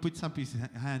one boy puts up his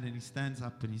hand, and he stands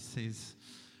up, and he says,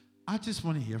 I just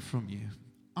want to hear from you.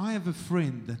 I have a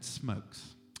friend that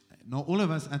smokes. Now, all of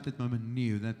us at that moment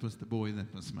knew that was the boy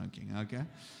that was smoking, okay?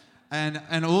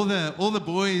 And all the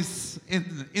boys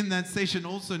in that session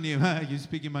also knew, you're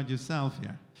speaking about yourself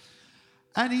here.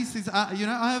 And he says, I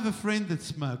have a friend that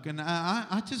smokes, and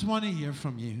I just want to hear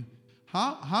from you.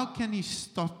 How can he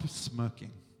stop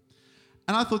smoking?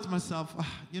 And I thought to myself,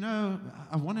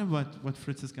 I wonder what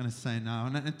Fritz is going to say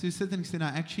now. And to a certain extent, I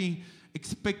actually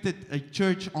expected a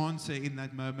church answer in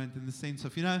that moment, in the sense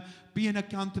of, be an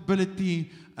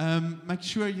accountability, make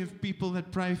sure you have people that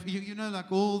pray for you,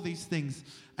 like all these things.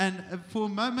 And for a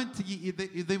moment,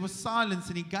 there was silence,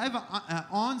 and he gave an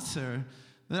answer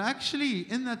that actually,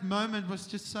 in that moment, was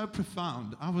just so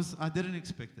profound. I didn't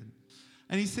expect it.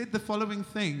 And he said the following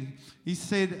thing. He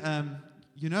said,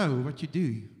 what you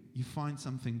do, you find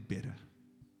something better.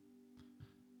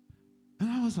 And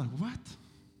I was like, what?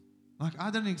 Like,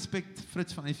 I didn't expect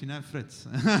Fritz, if you know Fritz.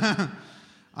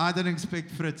 I didn't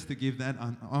expect Fritz to give that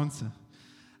answer.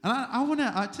 And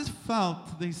I just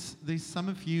felt there's some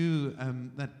of you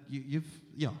that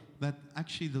that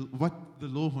actually what the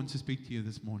Lord wants to speak to you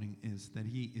this morning is that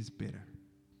He is better.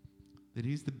 That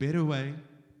He's the better way.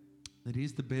 That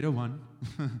He's the better one.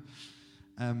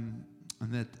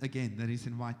 And that, again, that He's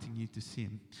inviting you to see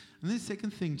Him. And then the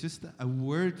second thing, just a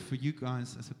word for you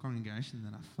guys as a congregation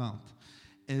that I felt,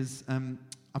 is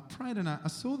I prayed and I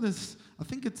saw this, I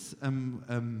think it's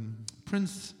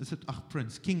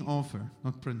King Arthur,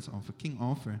 not Prince Arthur, King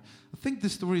Arthur. I think the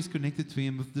story is connected to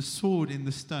him with the sword in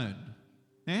the stone.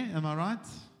 Yeah, am I right?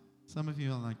 Some of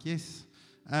you are like, yes.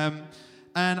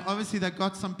 And obviously they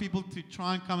got some people to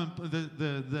try and come and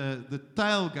the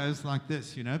tale goes like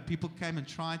this, People came and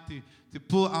tried to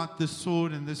pull out the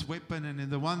sword and this weapon, and then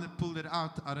the one that pulled it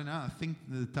out, I don't know, I think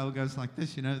the tale goes like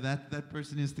this, that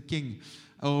person is the king,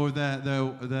 or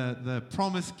the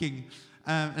promised king.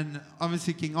 And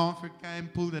obviously King Arthur came,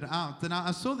 pulled it out. And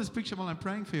I saw this picture while I'm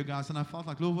praying for you guys, and I felt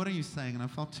like, Lord, what are you saying? And I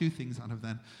felt two things out of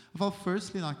that. I felt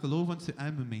firstly like the Lord wants to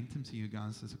add momentum to you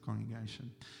guys as a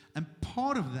congregation. And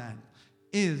part of that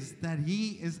is that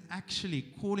He is actually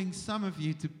calling some of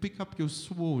you to pick up your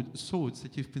swords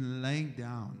that you've been laying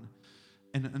down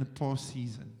in a past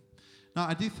season. Now,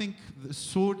 I do think the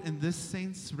sword in this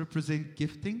sense represent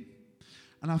gifting.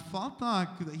 And I felt like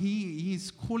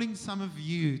He's calling some of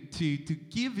you to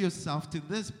give yourself to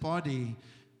this body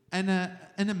in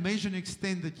a measure and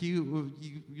extent that you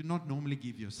not normally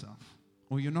give yourself,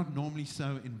 or you're not normally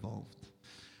so involved.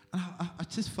 I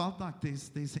just felt like there's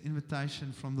an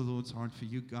invitation from the Lord's heart for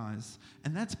you guys.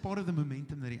 And that's part of the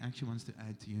momentum that He actually wants to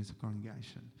add to you as a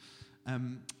congregation.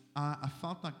 I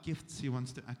felt like gifts He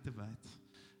wants to activate.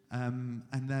 And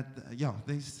that,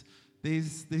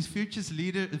 there's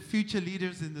future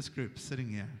leaders in this group sitting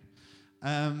here.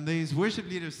 There's worship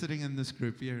leaders sitting in this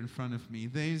group here in front of me.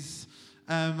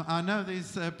 I know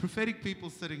there's prophetic people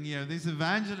sitting here. There's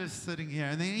evangelists sitting here.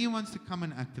 And then He wants to come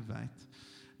and activate.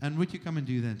 And would you come and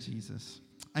do that, Jesus?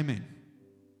 Amen.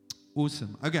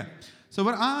 Awesome. Okay. So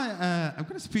what I'm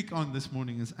going to speak on this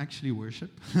morning is actually worship.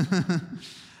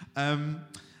 I'm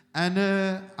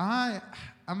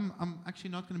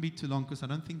actually not going to be too long, because I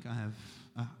don't think I have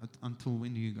until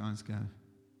when do you guys go?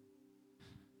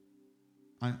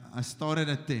 I started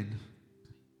at 10.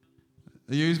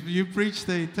 You preached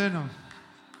the eternal.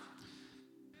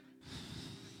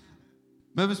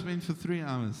 Merva's been for 3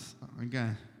 hours.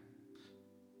 Okay.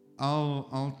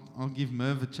 I'll give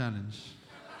Merv a challenge.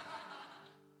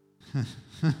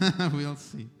 We'll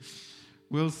see.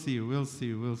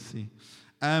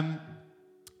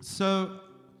 So,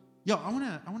 I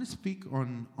want to speak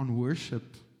on worship,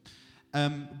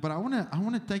 but I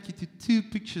want to take you to two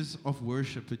pictures of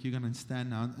worship that you're going to understand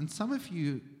now. And some of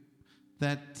you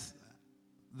that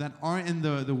are in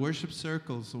the worship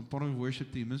circles or part of the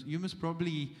worship team, you must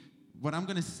probably, what I'm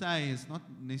going to say is not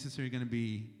necessarily going to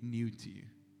be new to you,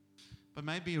 but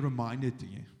maybe a reminder to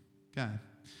you. Okay.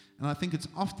 And I think it's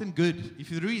often good, if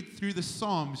you read through the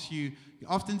Psalms, you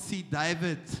often see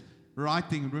David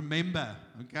writing, remember,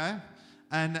 okay?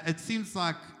 And it seems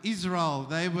like Israel,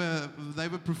 they were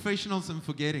professionals in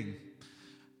forgetting.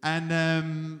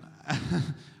 And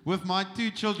with my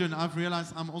 2 children, I've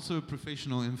realized I'm also a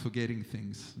professional in forgetting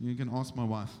things. You can ask my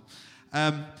wife.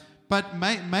 But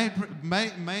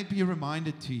may be a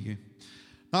reminder to you.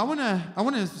 Now, I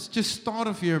want to just start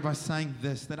off here by saying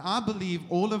this, that I believe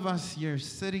all of us here,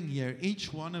 sitting here,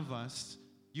 each one of us,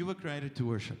 you were created to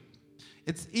worship.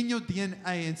 It's in your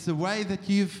DNA. It's the way that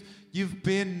you've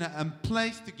been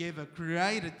placed together,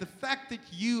 created. The fact that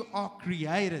you are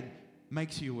created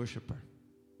makes you a worshiper.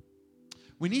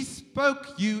 When He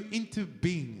spoke you into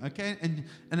being, okay, and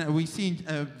we see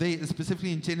there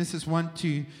specifically in Genesis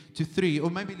 1-3, or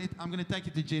maybe I'm going to take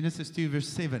you to Genesis 2 verse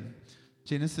 7.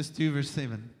 Genesis 2 verse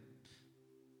 7.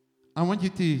 I want you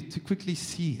to quickly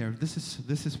see here. This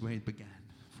is where it began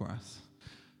for us.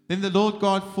 Then the Lord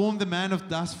God formed the man of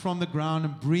dust from the ground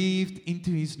and breathed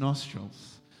into his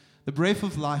nostrils the breath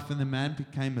of life, and the man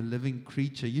became a living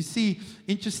creature. You see,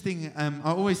 interesting, I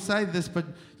always say this, but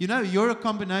you're a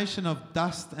combination of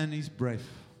dust and his breath.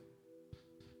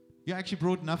 You actually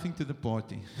brought nothing to the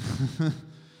party.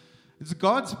 It's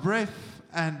God's breath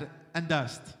and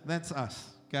dust. That's us,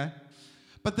 okay?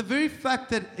 But the very fact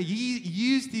that he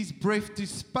used his breath to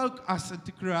spoke us and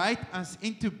to create us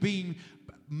into being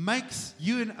makes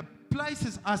you and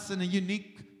places us in a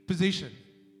unique position.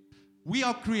 We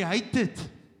are created.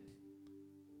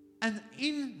 And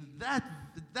in that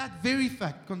very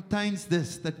fact contains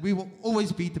this, that we will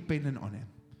always be dependent on him.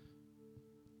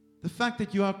 The fact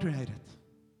that you are created.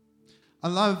 I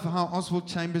love how Oswald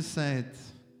Chambers said.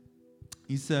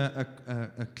 He's a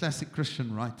classic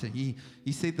Christian writer. He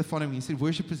said the following. He said,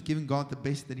 worship is giving God the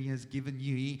best that he has given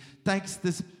you. He takes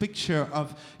this picture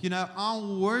of, our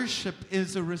worship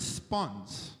is a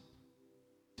response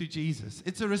to Jesus.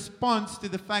 It's a response to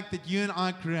the fact that you and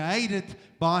I are created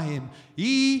by him.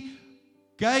 He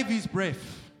gave his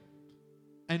breath.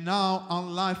 And now our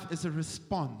life is a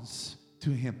response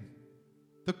to him.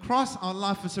 The cross, our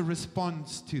life is a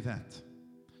response to that.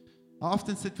 I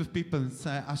often sit with people and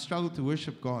say, I struggle to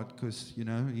worship God because,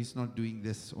 he's not doing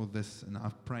this or this, and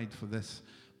I've prayed for this.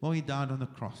 Well, he died on the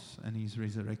cross and he's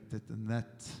resurrected, and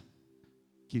that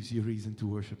gives you reason to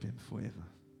worship him forever.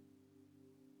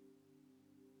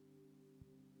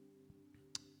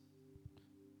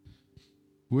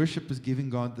 Worship is giving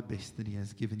God the best that he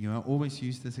has given you. I always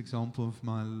use this example of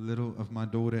my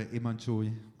daughter, Emma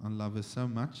Joy. I love her so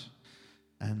much.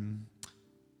 And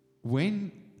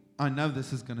when I know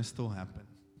this is going to still happen.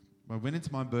 But when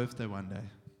it's my birthday one day,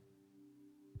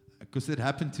 because it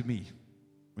happened to me.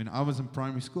 When I was in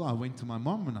primary school, I went to my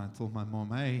mom and I told my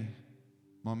mom, hey,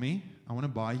 Mommy, I want to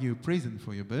buy you a present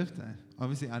for your birthday.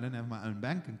 Obviously, I don't have my own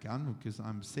bank account because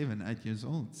I'm 7, 8 years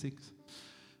old, 6.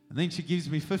 And then she gives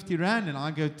me 50 rand and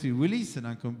I go to Woolies and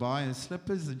I can buy her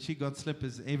slippers, and she got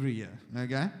slippers every year,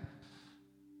 okay?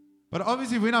 But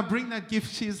obviously, when I bring that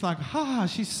gift, she's like,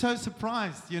 she's so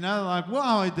surprised, like,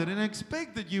 wow, I didn't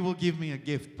expect that you will give me a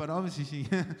gift. But obviously,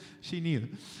 she knew.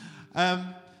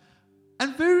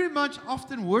 And very much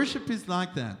often, worship is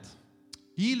like that.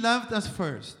 He loved us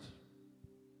first.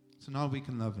 So now we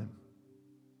can love him.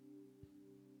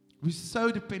 We're so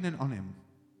dependent on him.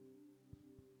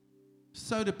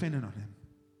 So dependent on him.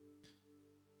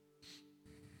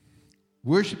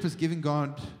 Worship is giving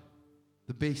God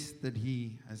the best that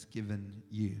he has given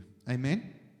you.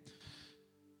 Amen?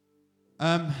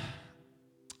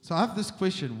 So I have this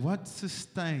question. What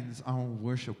sustains our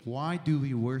worship? Why do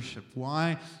we worship?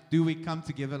 Why do we come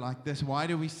together like this? Why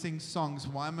do we sing songs?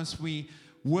 Why must we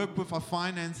work with our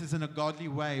finances in a godly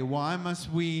way? Why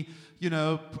must we,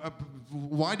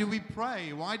 why do we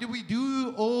pray? Why do we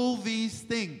do all these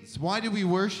things? Why do we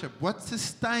worship? What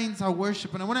sustains our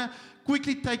worship? And I want to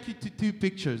quickly take you to 2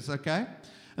 pictures, okay?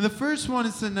 And the first one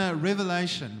is in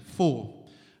Revelation 4.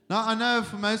 Now, I know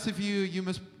for most of you, you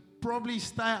must probably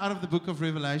stay out of the book of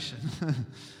Revelation.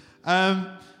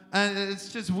 And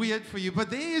it's just weird for you. But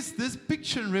there is this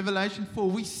picture in Revelation 4.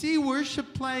 We see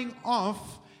worship playing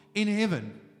off in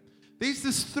heaven. There's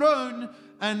this throne,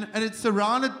 and it's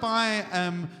surrounded by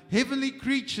heavenly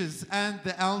creatures and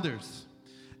the elders.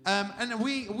 And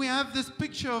we have this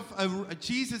picture of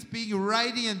Jesus being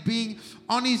radiant, being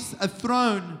on his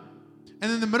throne.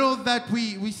 And in the middle of that,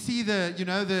 we see the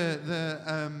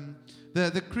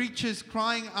creatures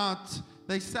crying out.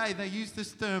 They use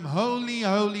this term, holy,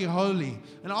 holy, holy.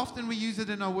 And often we use it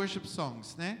in our worship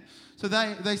songs. Ne? So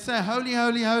they say, holy,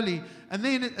 holy, holy. And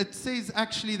then it says,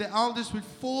 actually, the elders would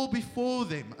fall before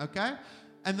them, okay?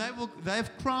 And they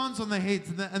have crowns on their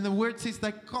heads. And the word says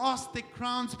they cast their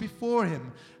crowns before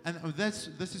him. And this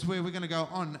is where we're going to go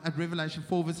on at Revelation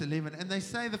 4 verse 11. And they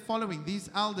say the following, these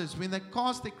elders, when they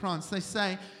cast their crowns, they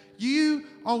say, you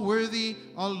are worthy,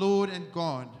 our Lord and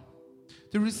God,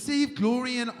 to receive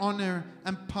glory and honor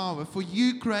and power. For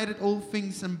you created all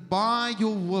things, and by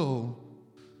your will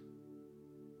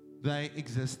they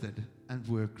existed and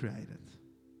were created.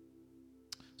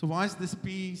 So why is this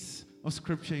piece of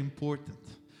scripture important?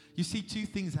 You see 2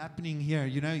 things happening here.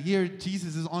 Here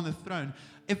Jesus is on the throne.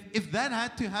 If that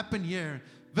had to happen here,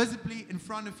 visibly in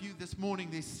front of you this morning,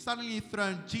 there's suddenly a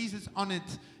throne, Jesus on it,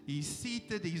 he's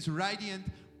seated, he's radiant.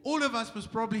 All of us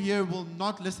most probably here will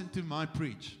not listen to my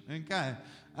preach. Okay?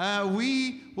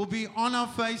 We will be on our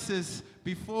faces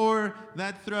before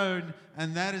that throne,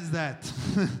 and that is that.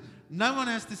 No one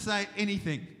has to say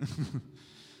anything.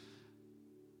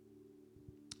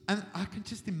 And I can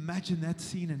just imagine that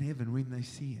scene in heaven when they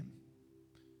see him.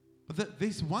 But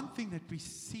there's one thing that we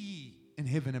see in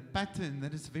heaven, a pattern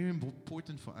that is very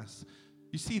important for us.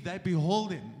 You see, they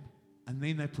behold him and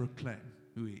then they proclaim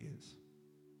who He is.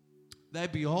 They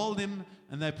behold Him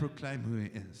and they proclaim who He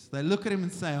is. They look at Him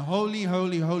and say, holy,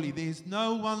 holy, holy. There is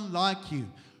no one like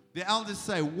You. The elders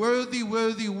say, worthy,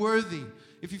 worthy, worthy.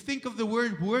 If you think of the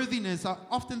word worthiness, I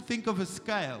often think of a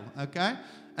scale, okay?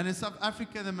 And in South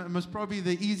Africa, the most probably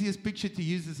the easiest picture to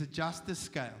use is a justice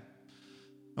scale.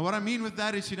 And what I mean with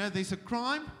that is, there's a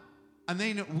crime, and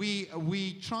then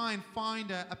we try and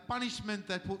find a punishment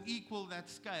that will equal that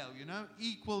scale,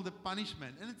 equal the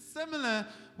punishment. And it's similar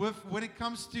with when it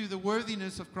comes to the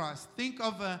worthiness of Christ. Think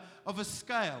of a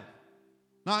scale.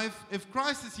 Now, if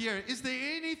Christ is here, is there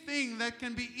anything that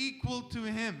can be equal to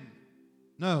Him?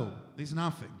 No, there's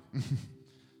nothing.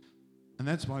 And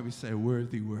that's why we say,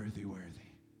 worthy, worthy, worthy.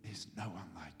 There's no one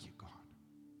like You, God.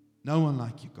 No one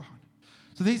like You, God.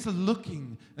 So there's a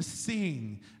looking, a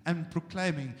seeing, and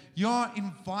proclaiming. You're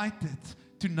invited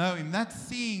to know Him. That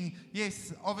seeing,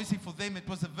 yes, obviously for them it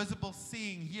was a visible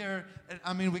seeing here.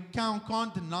 I mean, we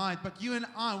can't deny it. But you and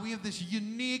I, we have this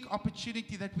unique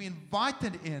opportunity that we're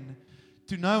invited in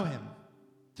to know Him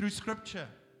through Scripture,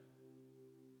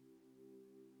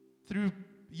 through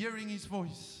hearing His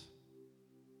voice.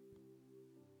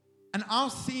 And our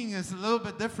seeing is a little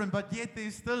bit different, but yet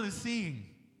there's still a seeing.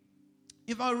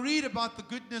 If I read about the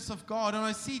goodness of God and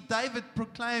I see David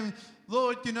proclaim,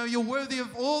 Lord, You're worthy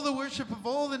of all the worship of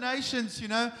all the nations,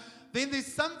 then there's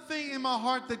something in my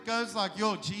heart that goes like,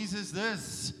 Jesus,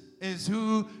 this is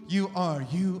who You are.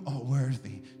 You are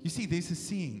worthy. You see, there's a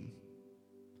seeing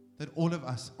that all of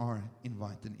us are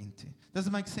invited into. Does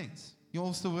it make sense? You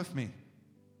all still with me?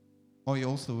 Oh, you're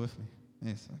all still with me?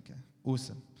 Yes, okay.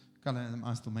 Awesome. Am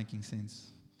I still making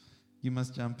sense? You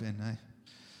must jump in, eh?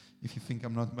 If you think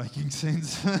I'm not making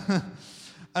sense.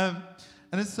 And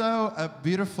it's so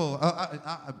beautiful.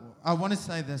 I want to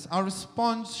say this. Our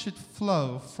response should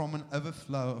flow from an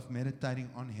overflow of meditating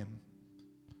on Him.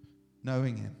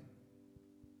 Knowing Him.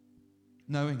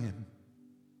 Knowing Him.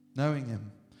 Knowing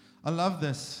Him. I love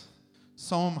this.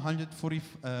 Psalm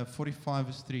 145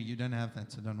 verse 3. You don't have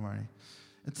that, so don't worry.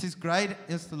 It says, great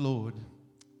is the Lord,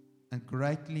 and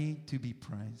greatly to be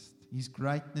praised. His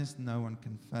greatness no one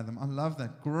can fathom. I love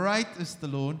that. Great is the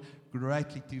Lord,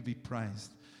 greatly to be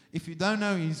praised. If you don't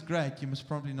know He's great, you must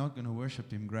probably not going to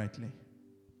worship Him greatly.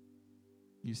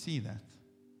 You see that?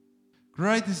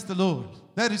 Great is the Lord.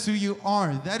 That is who You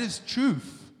are. That is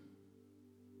truth.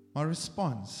 My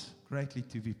response, greatly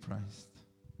to be praised.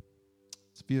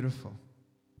 It's beautiful.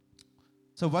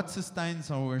 So what sustains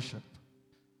our worship?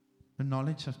 The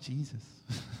knowledge of Jesus.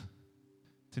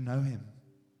 To know Him.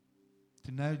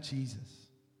 To know Jesus.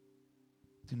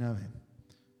 To know Him.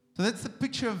 So that's the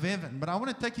picture of heaven. But I want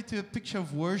to take you to a picture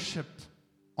of worship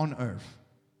on earth.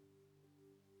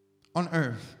 On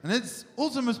earth. And it's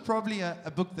also most probably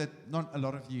a book that not a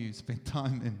lot of you spend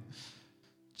time in.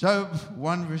 Job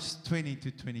 1 verse 20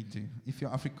 to 22. If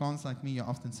you're Afrikaans like me, you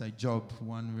often say Job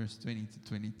 1 verse 20 to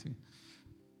 22.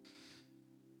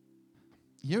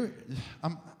 Here,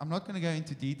 I'm not going to go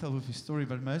into detail with your story,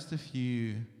 but most of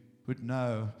you would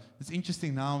know. It's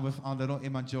interesting now with our little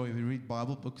Emma Joy, we read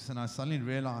Bible books, and I suddenly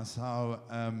realize how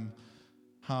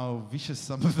vicious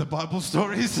some of the Bible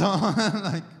stories are.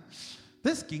 Like,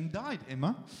 this king died,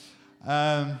 Emma.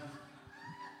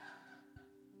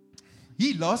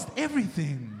 He lost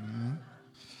everything.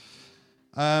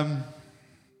 But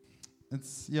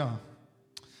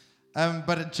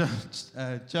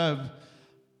Job,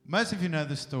 most of you know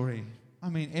the story. I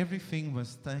mean, everything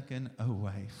was taken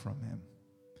away from him.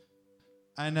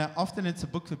 And often it's a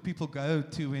book that people go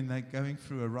to when they're going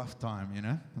through a rough time,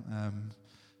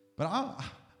 But I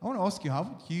want to ask you, how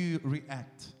would you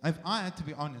react? If I had to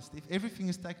be honest, if everything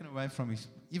is taken away from me,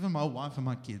 even my wife and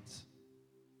my kids,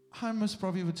 I most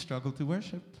probably would struggle to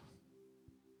worship.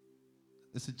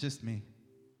 Is it just me?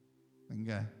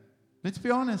 Okay. Let's be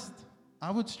honest.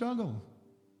 I would struggle.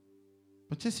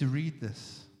 But just read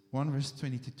this. 1 verse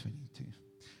 20 to 22.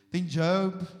 Then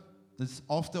Job, this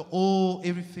after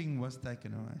everything was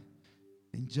taken away.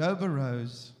 Then Job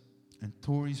arose and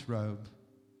tore his robe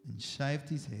and shaved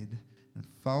his head and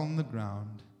fell on the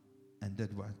ground and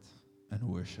did what? And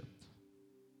worshipped.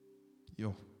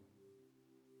 Yo.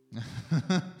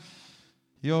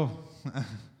 Yo.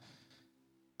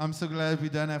 I'm so glad we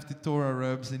don't have to tore our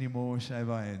robes anymore or shave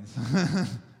our heads.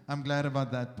 I'm glad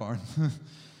about that part.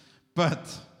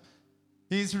 But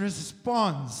his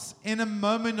response in a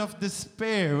moment of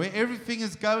despair, where everything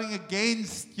is going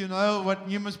against, what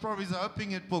you most probably is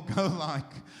hoping it will go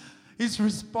like. His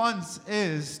response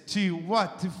is to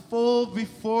what? To fall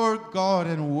before God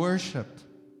and worship.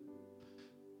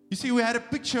 You see, we had a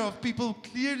picture of people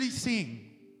clearly seeing.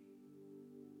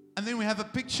 And then we have a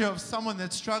picture of someone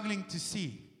that's struggling to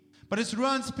see. But as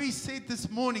Rowan Spies said this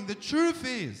morning, the truth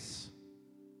is,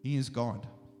 He is God.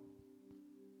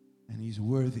 And He's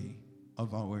worthy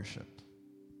of our worship.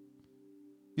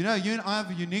 You know, you and I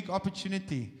have a unique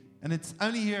opportunity, and it's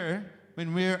only here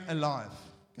when we're alive,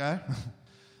 okay?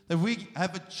 That we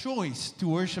have a choice to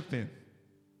worship Him.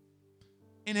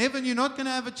 In heaven, you're not going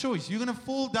to have a choice. You're going to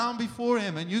fall down before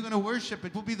Him, and you're going to worship.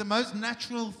 It will be the most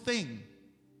natural thing.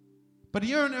 But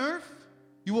here on earth,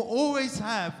 you will always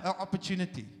have an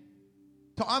opportunity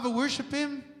to either worship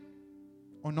Him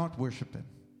or not worship Him.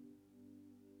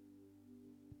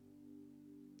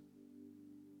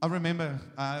 I remember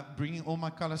bringing all my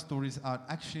color stories out.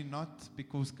 Actually, not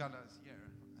because color is here.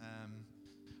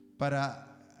 But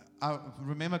I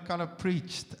remember Color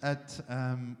preached at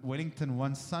Wellington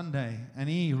one Sunday, and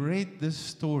he read this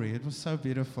story. It was so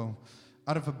beautiful.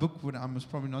 Out of a book that I was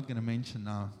probably not going to mention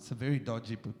now. It's a very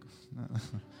dodgy book.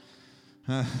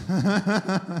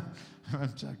 I'm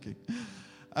joking.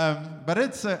 But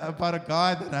it's about a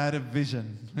guy that had a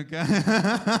vision. Okay,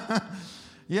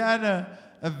 he had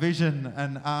a vision,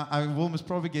 and I will most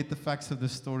probably get the facts of the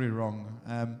story wrong.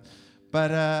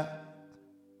 But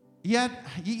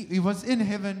he was in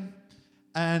heaven,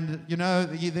 and you know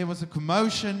there was a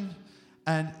commotion,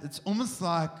 and it's almost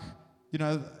like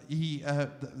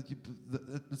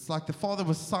it's like the Father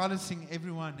was silencing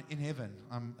everyone in heaven.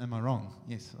 Am I wrong?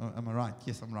 Yes. Am I right?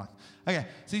 Yes, I'm right. Okay,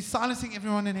 so He's silencing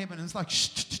everyone in heaven, and it's like,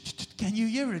 shh, shh, shh, shh, can you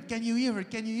hear it? Can you hear it?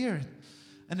 Can you hear it?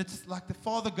 And it's like the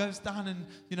Father goes down and,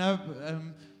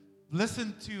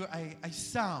 listen to a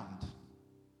sound.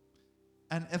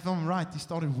 And if I'm right, he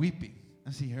started weeping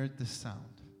as he heard this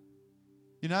sound.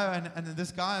 You know, and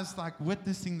this guy is like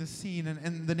witnessing the scene.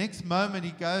 And the next moment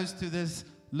he goes to this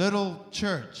little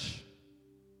church.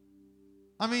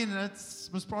 I mean, it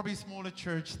was probably a smaller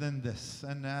church than this.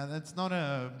 And it's not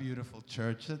a beautiful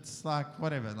church. It's like,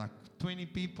 whatever, like 20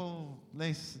 people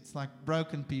less. It's like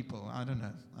broken people. I don't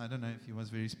know. I don't know if he was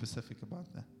very specific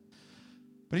about that.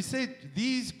 But he said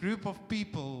these group of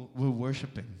people were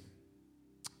worshiping.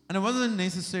 And it wasn't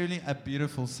necessarily a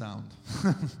beautiful sound.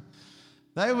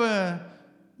 They were,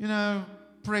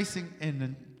 pressing in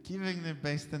and giving their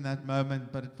best in that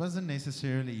moment. But it wasn't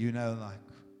necessarily, like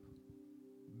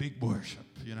big worship,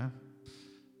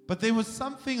 But there was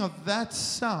something of that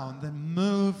sound that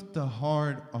moved the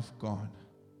heart of God.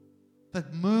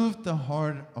 That moved the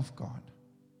heart of God.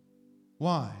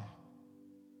 Why?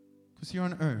 Because here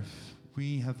on earth,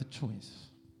 we have the choice.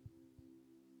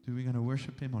 Are we going to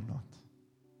worship Him or not?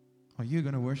 Are you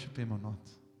going to worship Him or not?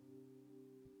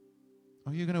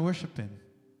 Are you going to worship Him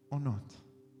or not?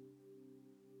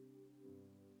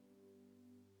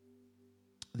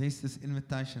 There's this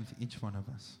invitation for each one of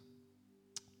us.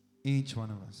 Each one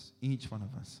of us. Each one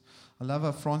of us. I love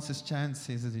how Francis Chan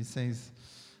says it. He says,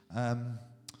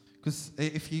 because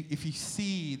if you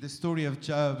see the story of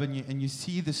Job and you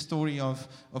see the story of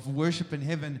worship in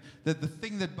heaven, that the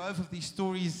thing that both of these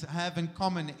stories have in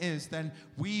common is that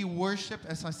we worship,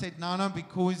 as I said, Nana,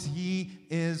 because He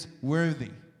is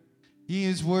worthy. He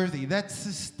is worthy. That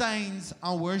sustains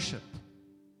our worship.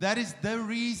 That is the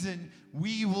reason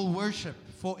we will worship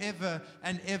forever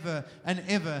and ever and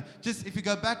ever. Just if you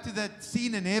go back to that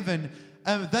scene in heaven,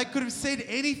 they could have said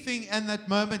anything in that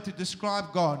moment to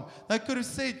describe God. They could have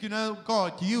said,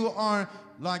 God, you are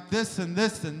like this and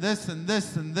this and this and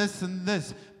this and this and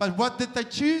this. But what did they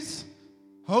choose?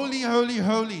 Holy, holy,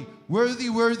 holy.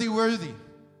 Worthy, worthy, worthy.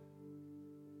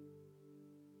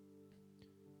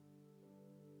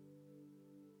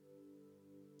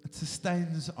 It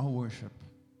sustains our worship.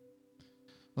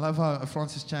 I love how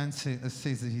Francis Chan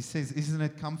says it. He says, isn't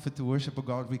it comfort to worship a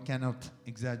God we cannot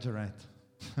exaggerate?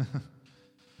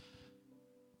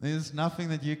 There's nothing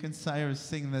that you can say or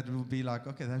sing that will be like,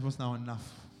 okay, that was now enough.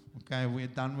 Okay, we're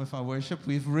done with our worship.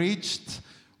 We've reached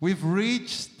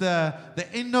the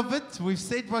end of it. We've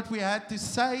said what we had to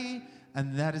say,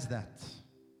 and that is that.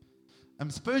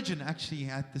 Spurgeon actually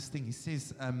had this thing. He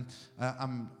says,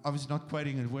 I was not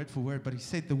quoting it word for word, but he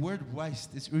said the word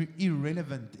waste is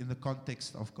irrelevant in the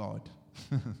context of God.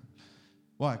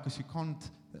 Why? Because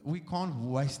we can't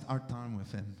waste our time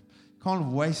with Him. You can't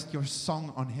waste your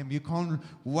song on Him. You can't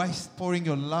waste pouring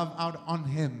your love out on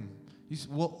Him. You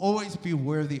will always be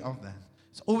worthy of that.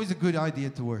 It's always a good idea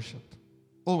to worship.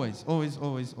 Always, always,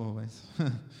 always, always.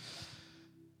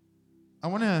 I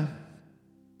want to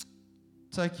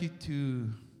take you to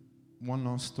one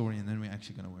last story, and then we're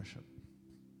actually going to worship.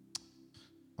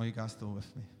 Are you guys still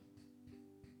with me?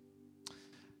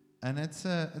 And it's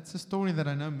a story that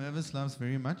I know Mervis loves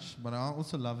very much, but I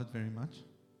also love it very much.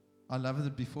 I loved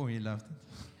it before he loved it.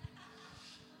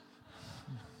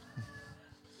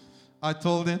 I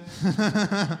told him.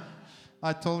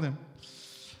 I told him.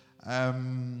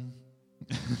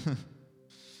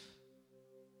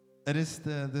 It is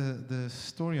the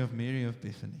story of Mary of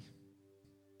Bethany.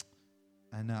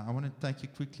 And I want to take you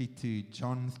quickly to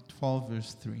John 12,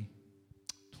 verse 3.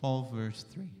 12, verse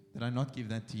 3. Did I not give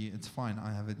that to you? It's fine,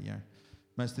 I have it here.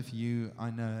 Most of you, I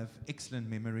know, have excellent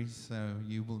memories, so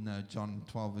you will know John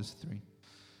 12, verse 3. It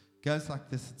goes like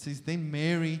this. It says, Then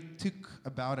Mary took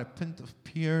about a pint of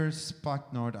pure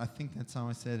spikenard. I think that's how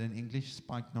I said it in English,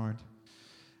 spikenard.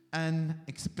 An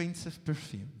expensive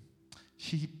perfume.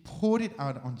 She poured it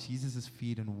out on Jesus'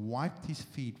 feet and wiped his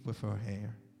feet with her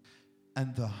hair.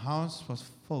 And the house was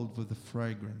filled with the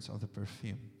fragrance of the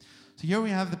perfume. So here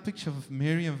we have the picture of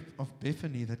Mary of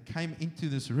Bethany that came into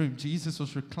this room. Jesus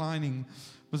was reclining,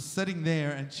 was sitting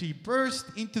there, and she burst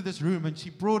into this room and she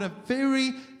brought a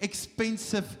very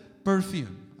expensive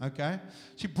perfume. Okay?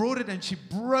 She brought it and she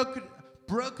broke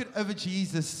it over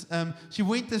Jesus. She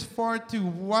went as far to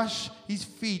wash his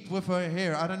feet with her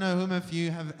hair. I don't know whom of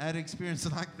you have had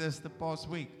experience like this the past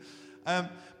week.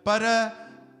 But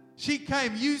she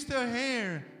came, used her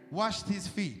hair, washed his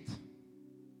feet.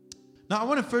 Now, I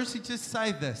want to firstly just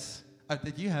say this.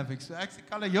 That you have experience. Actually,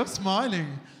 Carla, you're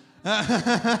smiling.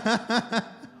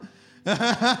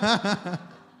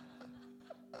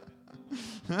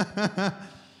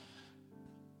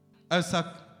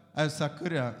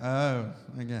 Sakura. Oh,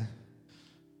 okay.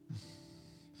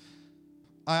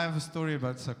 I have a story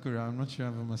about Sakura. I'm not sure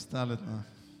if I must tell it now.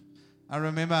 I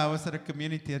remember I was at a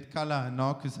community at Kala and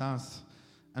Naku's house,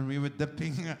 and we were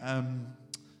dipping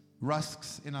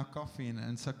rusks in our coffee,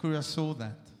 and Sakura saw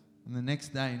that. And the next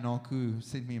day, Naku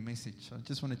sent me a message. I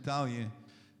just want to tell you,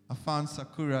 I found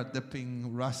Sakura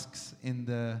dipping rusks in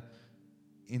the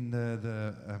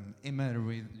emmer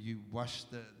where you wash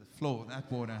the floor,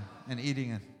 that water, and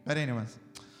eating it. But anyways,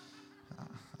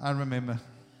 I remember.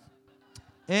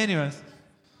 Anyways,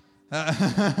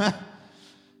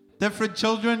 different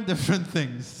children, different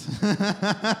things.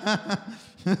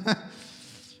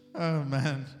 Oh,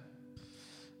 man.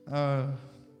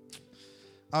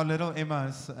 Our little Emma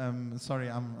is, sorry,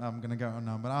 I'm going to go on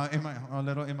now, but our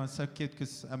little Emma is so cute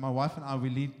because my wife and I, we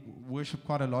lead worship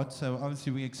quite a lot, so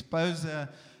obviously we expose her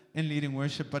in leading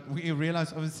worship, but we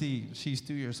realize obviously she's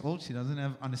 2 years old, she doesn't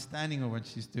have understanding of what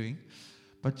she's doing,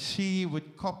 but she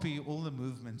would copy all the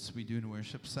movements we do in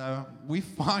worship, so we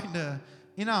find her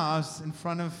in our house in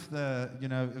front of the,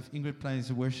 if Ingrid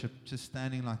plays worship, just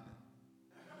standing like that.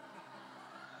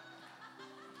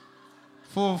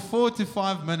 For 4 to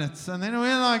 5 minutes. And then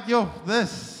we're like,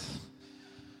 this.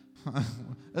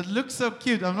 It looks so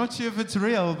cute. I'm not sure if it's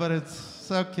real, but it's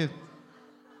so cute.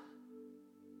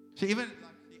 She even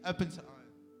she opens her eye.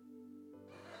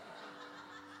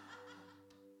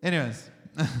 Anyways.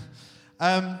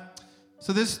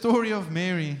 So this story of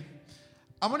Mary,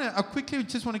 I quickly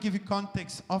just want to give you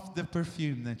context of the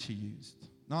perfume that she used.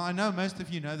 Now, I know most of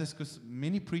you know this because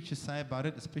many preachers say about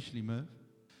it, especially Merv.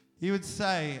 He would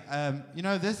say,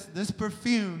 this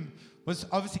perfume was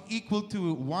obviously equal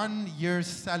to 1 year's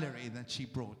salary that she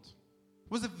brought.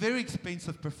 It was a very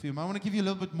expensive perfume. I want to give you a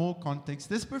little bit more context.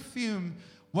 This perfume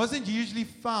wasn't usually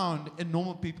found in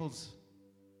normal people's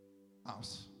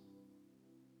house.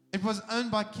 It was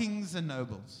owned by kings and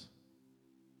nobles.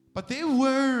 But there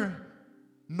were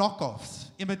knockoffs,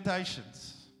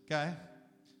 imitations, okay,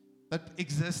 that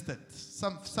existed.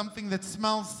 Something that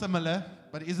smells similar,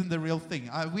 but isn't the real thing.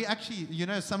 We actually,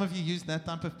 some of you use that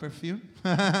type of perfume.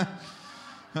 I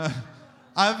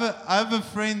have a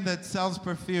friend that sells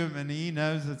perfume, and he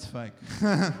knows it's fake.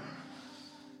 It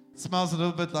smells a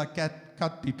little bit like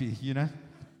cat pee-pee, yeah,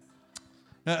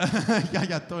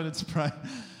 toilet spray.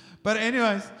 But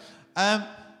anyways,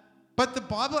 but the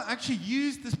Bible actually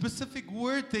used the specific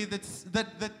word there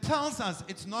that tells us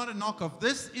it's not a knockoff.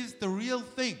 This is the real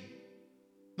thing.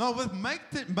 Now, what made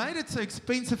it so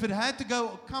expensive, it had to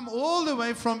come all the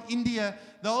way from India.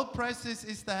 The whole process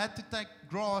is they had to take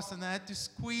grass and they had to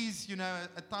squeeze,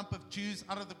 a type of juice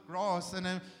out of the grass. And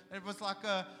it was like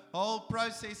a whole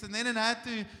process. And then it had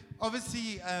to,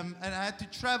 obviously, it had to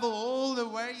travel all the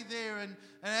way there. And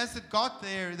as it got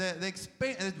there,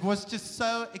 it was just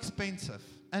so expensive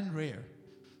and rare.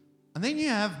 And then you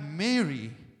have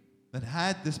Mary that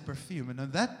had this perfume.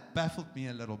 And that baffled me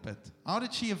a little bit. How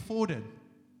did she afford it?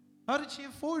 How did she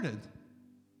afford it?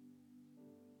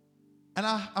 And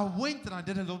I went and I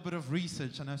did a little bit of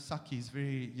research. I know Saki is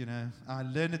very, I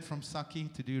learned it from Saki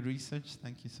to do research.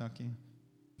 Thank you, Saki.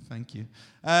 Thank you.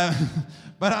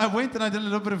 But I went and I did a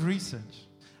little bit of research.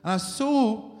 And I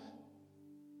saw,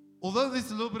 although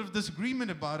there's a little bit of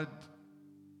disagreement about it,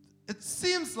 it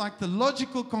seems like the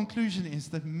logical conclusion is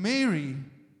that Mary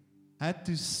had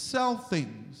to sell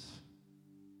things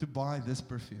to buy this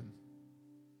perfume.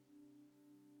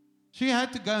 She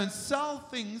had to go and sell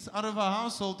things out of her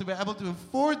household to be able to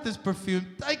afford this perfume,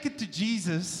 take it to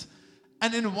Jesus,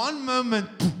 and in one moment,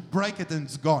 break it and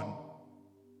it's gone.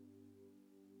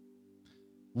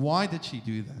 Why did she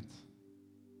do that?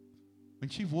 When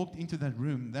she walked into that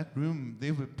room,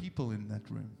 there were people in that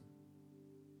room.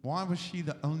 Why was she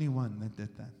the only one that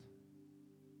did that?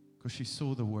 Because she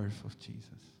saw the worth of Jesus.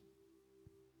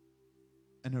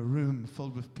 In a room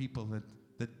filled with people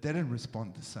that didn't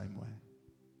respond the same way.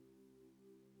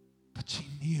 But she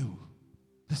knew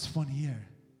this one here,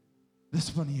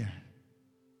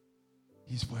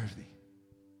 he's worthy.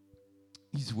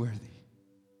 He's worthy.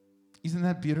 Isn't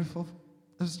that beautiful?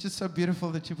 It was just so beautiful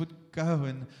that she would go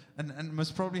and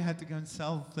most probably had to go and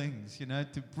sell things,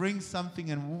 to bring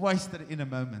something and waste it in a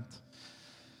moment.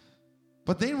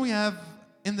 But then we have,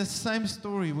 in the same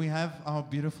story, we have our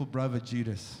beautiful brother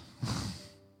Judas.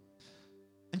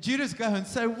 And Judas go and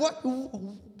say,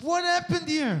 what happened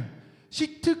here? She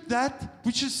took that,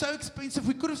 which is so expensive.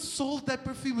 We could have sold that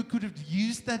perfume. We could have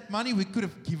used that money. We could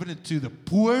have given it to the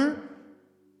poor.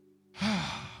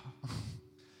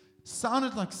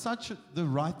 Sounded like the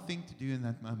right thing to do in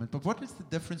that moment. But what is the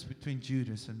difference between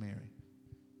Judas and Mary?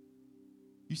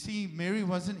 You see, Mary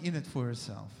wasn't in it for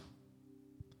herself.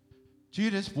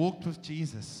 Judas walked with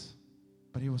Jesus,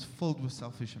 but he was filled with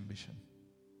selfish ambition.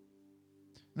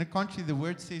 In the contrary, the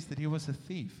word says that he was a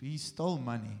thief. He stole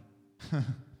money.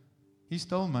 He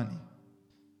stole money.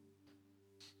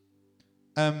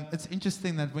 It's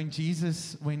interesting that when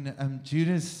Judas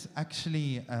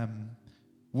actually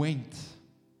went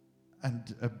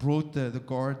and brought the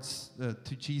guards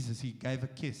to Jesus, he gave a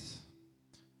kiss.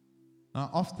 Now,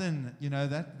 often,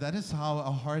 that is how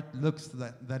a heart looks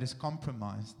that is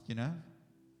compromised,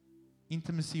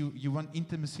 Intimacy, you want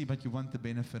intimacy, but you want the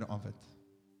benefit of it.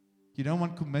 You don't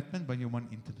want commitment, but you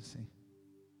want intimacy.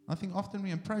 I think often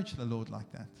we approach the Lord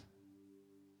like that.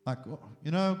 Like,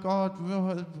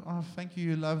 God, thank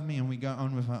you love me, and we go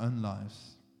on with our own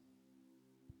lives.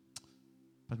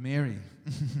 But Mary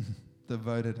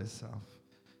devoted herself.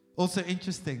 Also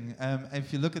interesting,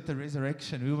 if you look at the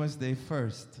resurrection, who was there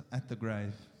first at the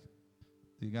grave?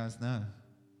 Do you guys know?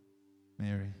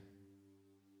 Mary.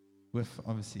 With,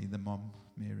 obviously, the mom,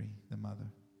 Mary, the mother.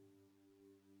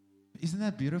 Isn't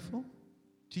that beautiful?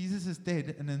 Jesus is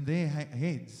dead, and in their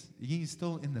heads, he's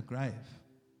still in the grave.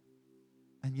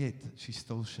 And yet, she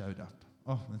still showed up.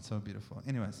 Oh, that's so beautiful.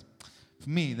 Anyways, for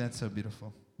me, that's so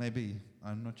beautiful. Maybe,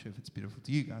 I'm not sure if it's beautiful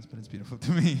to you guys, but it's beautiful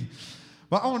to me.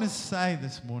 What I want to say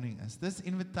this morning is this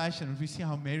invitation, we see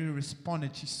how Mary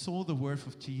responded. She saw the worth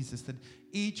of Jesus, that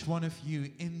each one of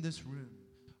you in this room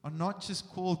are not just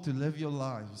called to live your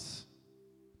lives,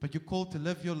 but you're called to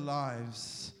live your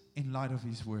lives in light of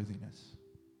His worthiness.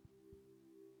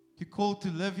 You're called to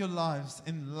live your lives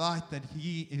in light that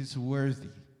He is worthy.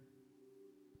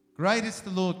 Great is the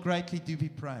Lord, greatly to be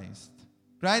praised.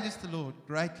 Great is the Lord,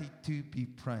 greatly to be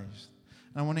praised.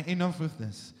 And I want to end off with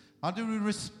this. How do we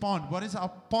respond? What is our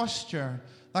posture?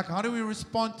 Like, how do we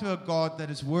respond to a God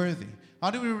that is worthy? How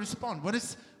do we respond? What do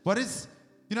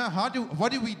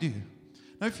we do?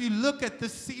 Now, if you look at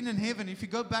this scene in heaven, if you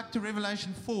go back to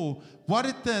Revelation 4, what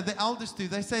did the elders do?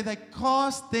 They say they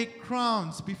cast their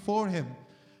crowns before Him.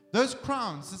 Those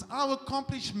crowns is our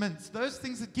accomplishments, those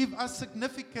things that give us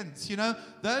significance,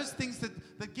 those things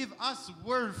that give us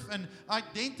worth and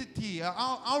identity,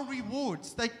 our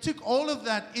rewards. They took all of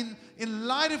that in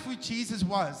light of who Jesus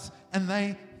was, and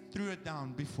they threw it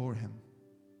down before Him.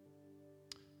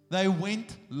 They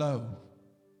went low.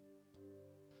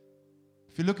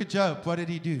 If you look at Job, what did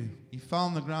he do? He fell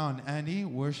on the ground and he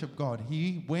worshiped God.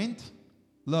 He went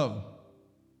low.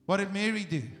 What did Mary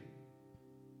do?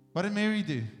 What did Mary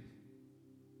do?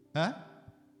 Huh?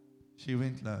 She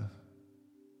went low.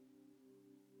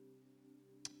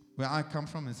 Where I come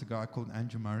from is a guy called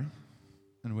Andrew Murray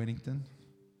in Wellington.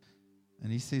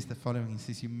 And he says the following. He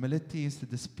says, humility is the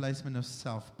displacement of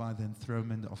self by the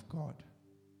enthronement of God.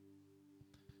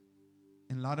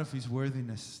 In light of His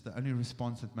worthiness, the only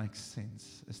response that makes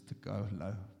sense is to go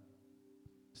low.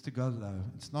 It's to go low.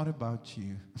 It's not about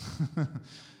you.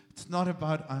 It's not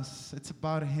about us. It's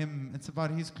about Him. It's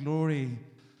about His glory.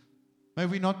 May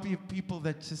we not be people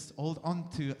that just hold on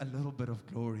to a little bit of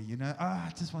glory. I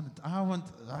just want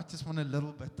a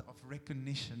little bit of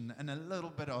recognition and a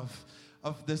little bit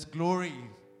of this glory.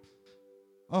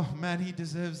 Oh man, He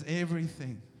deserves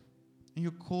everything. And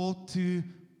you're called to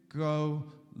go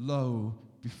low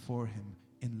before Him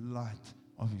in light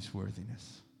of His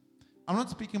worthiness. I'm not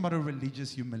speaking about a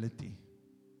religious humility.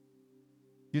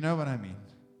 You know what I mean?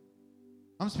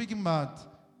 I'm speaking about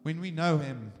when we know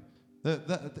Him,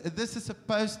 This is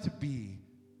supposed to be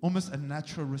almost a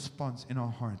natural response in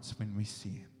our hearts when we see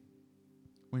Him.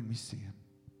 When we see Him.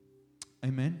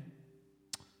 Amen.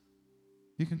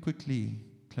 You can quickly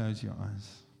close your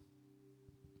eyes.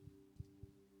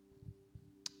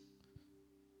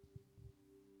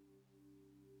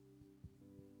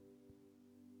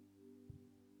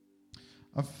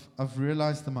 I've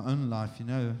realized in my own life,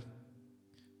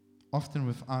 often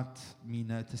without me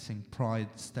noticing, pride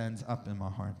stands up in my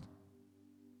heart.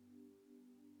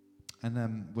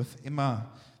 And with Emma,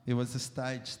 there was a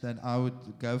stage that I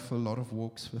would go for a lot of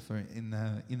walks with her in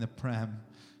the pram.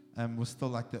 It was still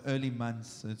like the early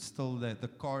months. It's still the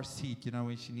car seat,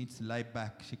 where she needs to lay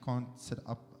back. She can't sit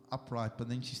upright. But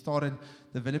then she started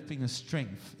developing a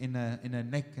strength in her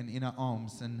neck and in her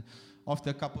arms. And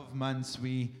after a couple of months,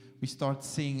 we start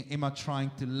seeing Emma trying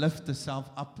to lift herself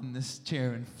up in this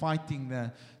chair and fighting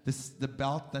the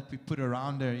belt that we put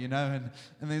around her, and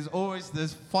there's always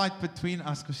this fight between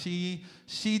us because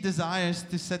she desires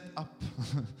to sit up.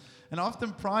 And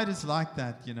often pride is like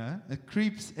that, it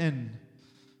creeps in.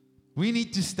 We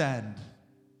need to stand.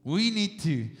 We need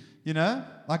to,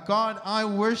 like, God, I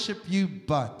worship you,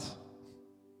 but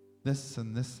this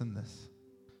and this and this.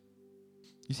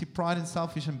 You see, pride and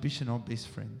selfish ambition are best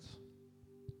friends.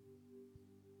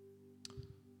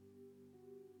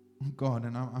 Oh God,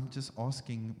 and I'm just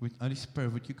asking, with Holy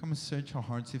Spirit, would you come and search our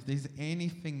hearts? If there's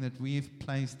anything that we have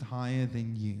placed higher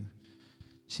than you,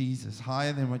 Jesus,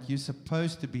 higher than what you're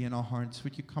supposed to be in our hearts,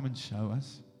 would you come and show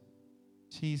us?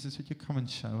 Jesus, would you come and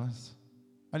show us?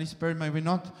 Holy Spirit, may we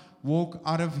not walk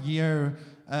out of here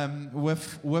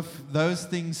with those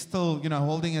things still,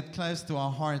 holding it close to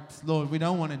our heart. Lord, we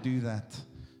don't want to do that.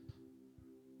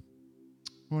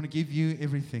 We want to give you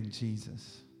everything,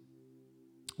 Jesus.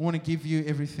 I want to give you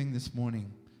everything this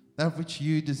morning, that which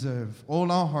you deserve.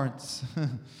 All our hearts,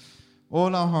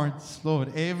 all our hearts,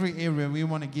 Lord, every area we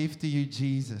want to give to you,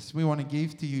 Jesus. We want to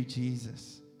give to you,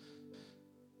 Jesus.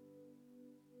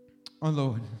 Oh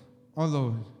Lord, oh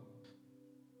Lord.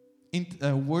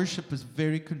 Worship is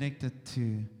very connected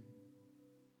to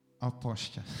our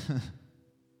posture.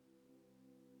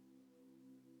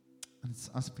 And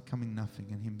it's us becoming nothing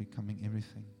and Him becoming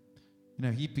everything.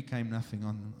 He became nothing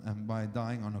by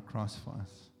dying on a cross for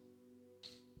us.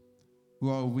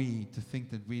 Who are we to think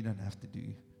that we don't have to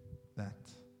do that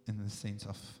in the sense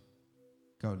of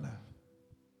go low?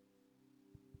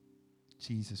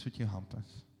 Jesus, would you help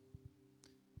us?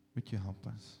 Would you help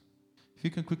us? If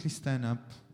you can quickly stand up.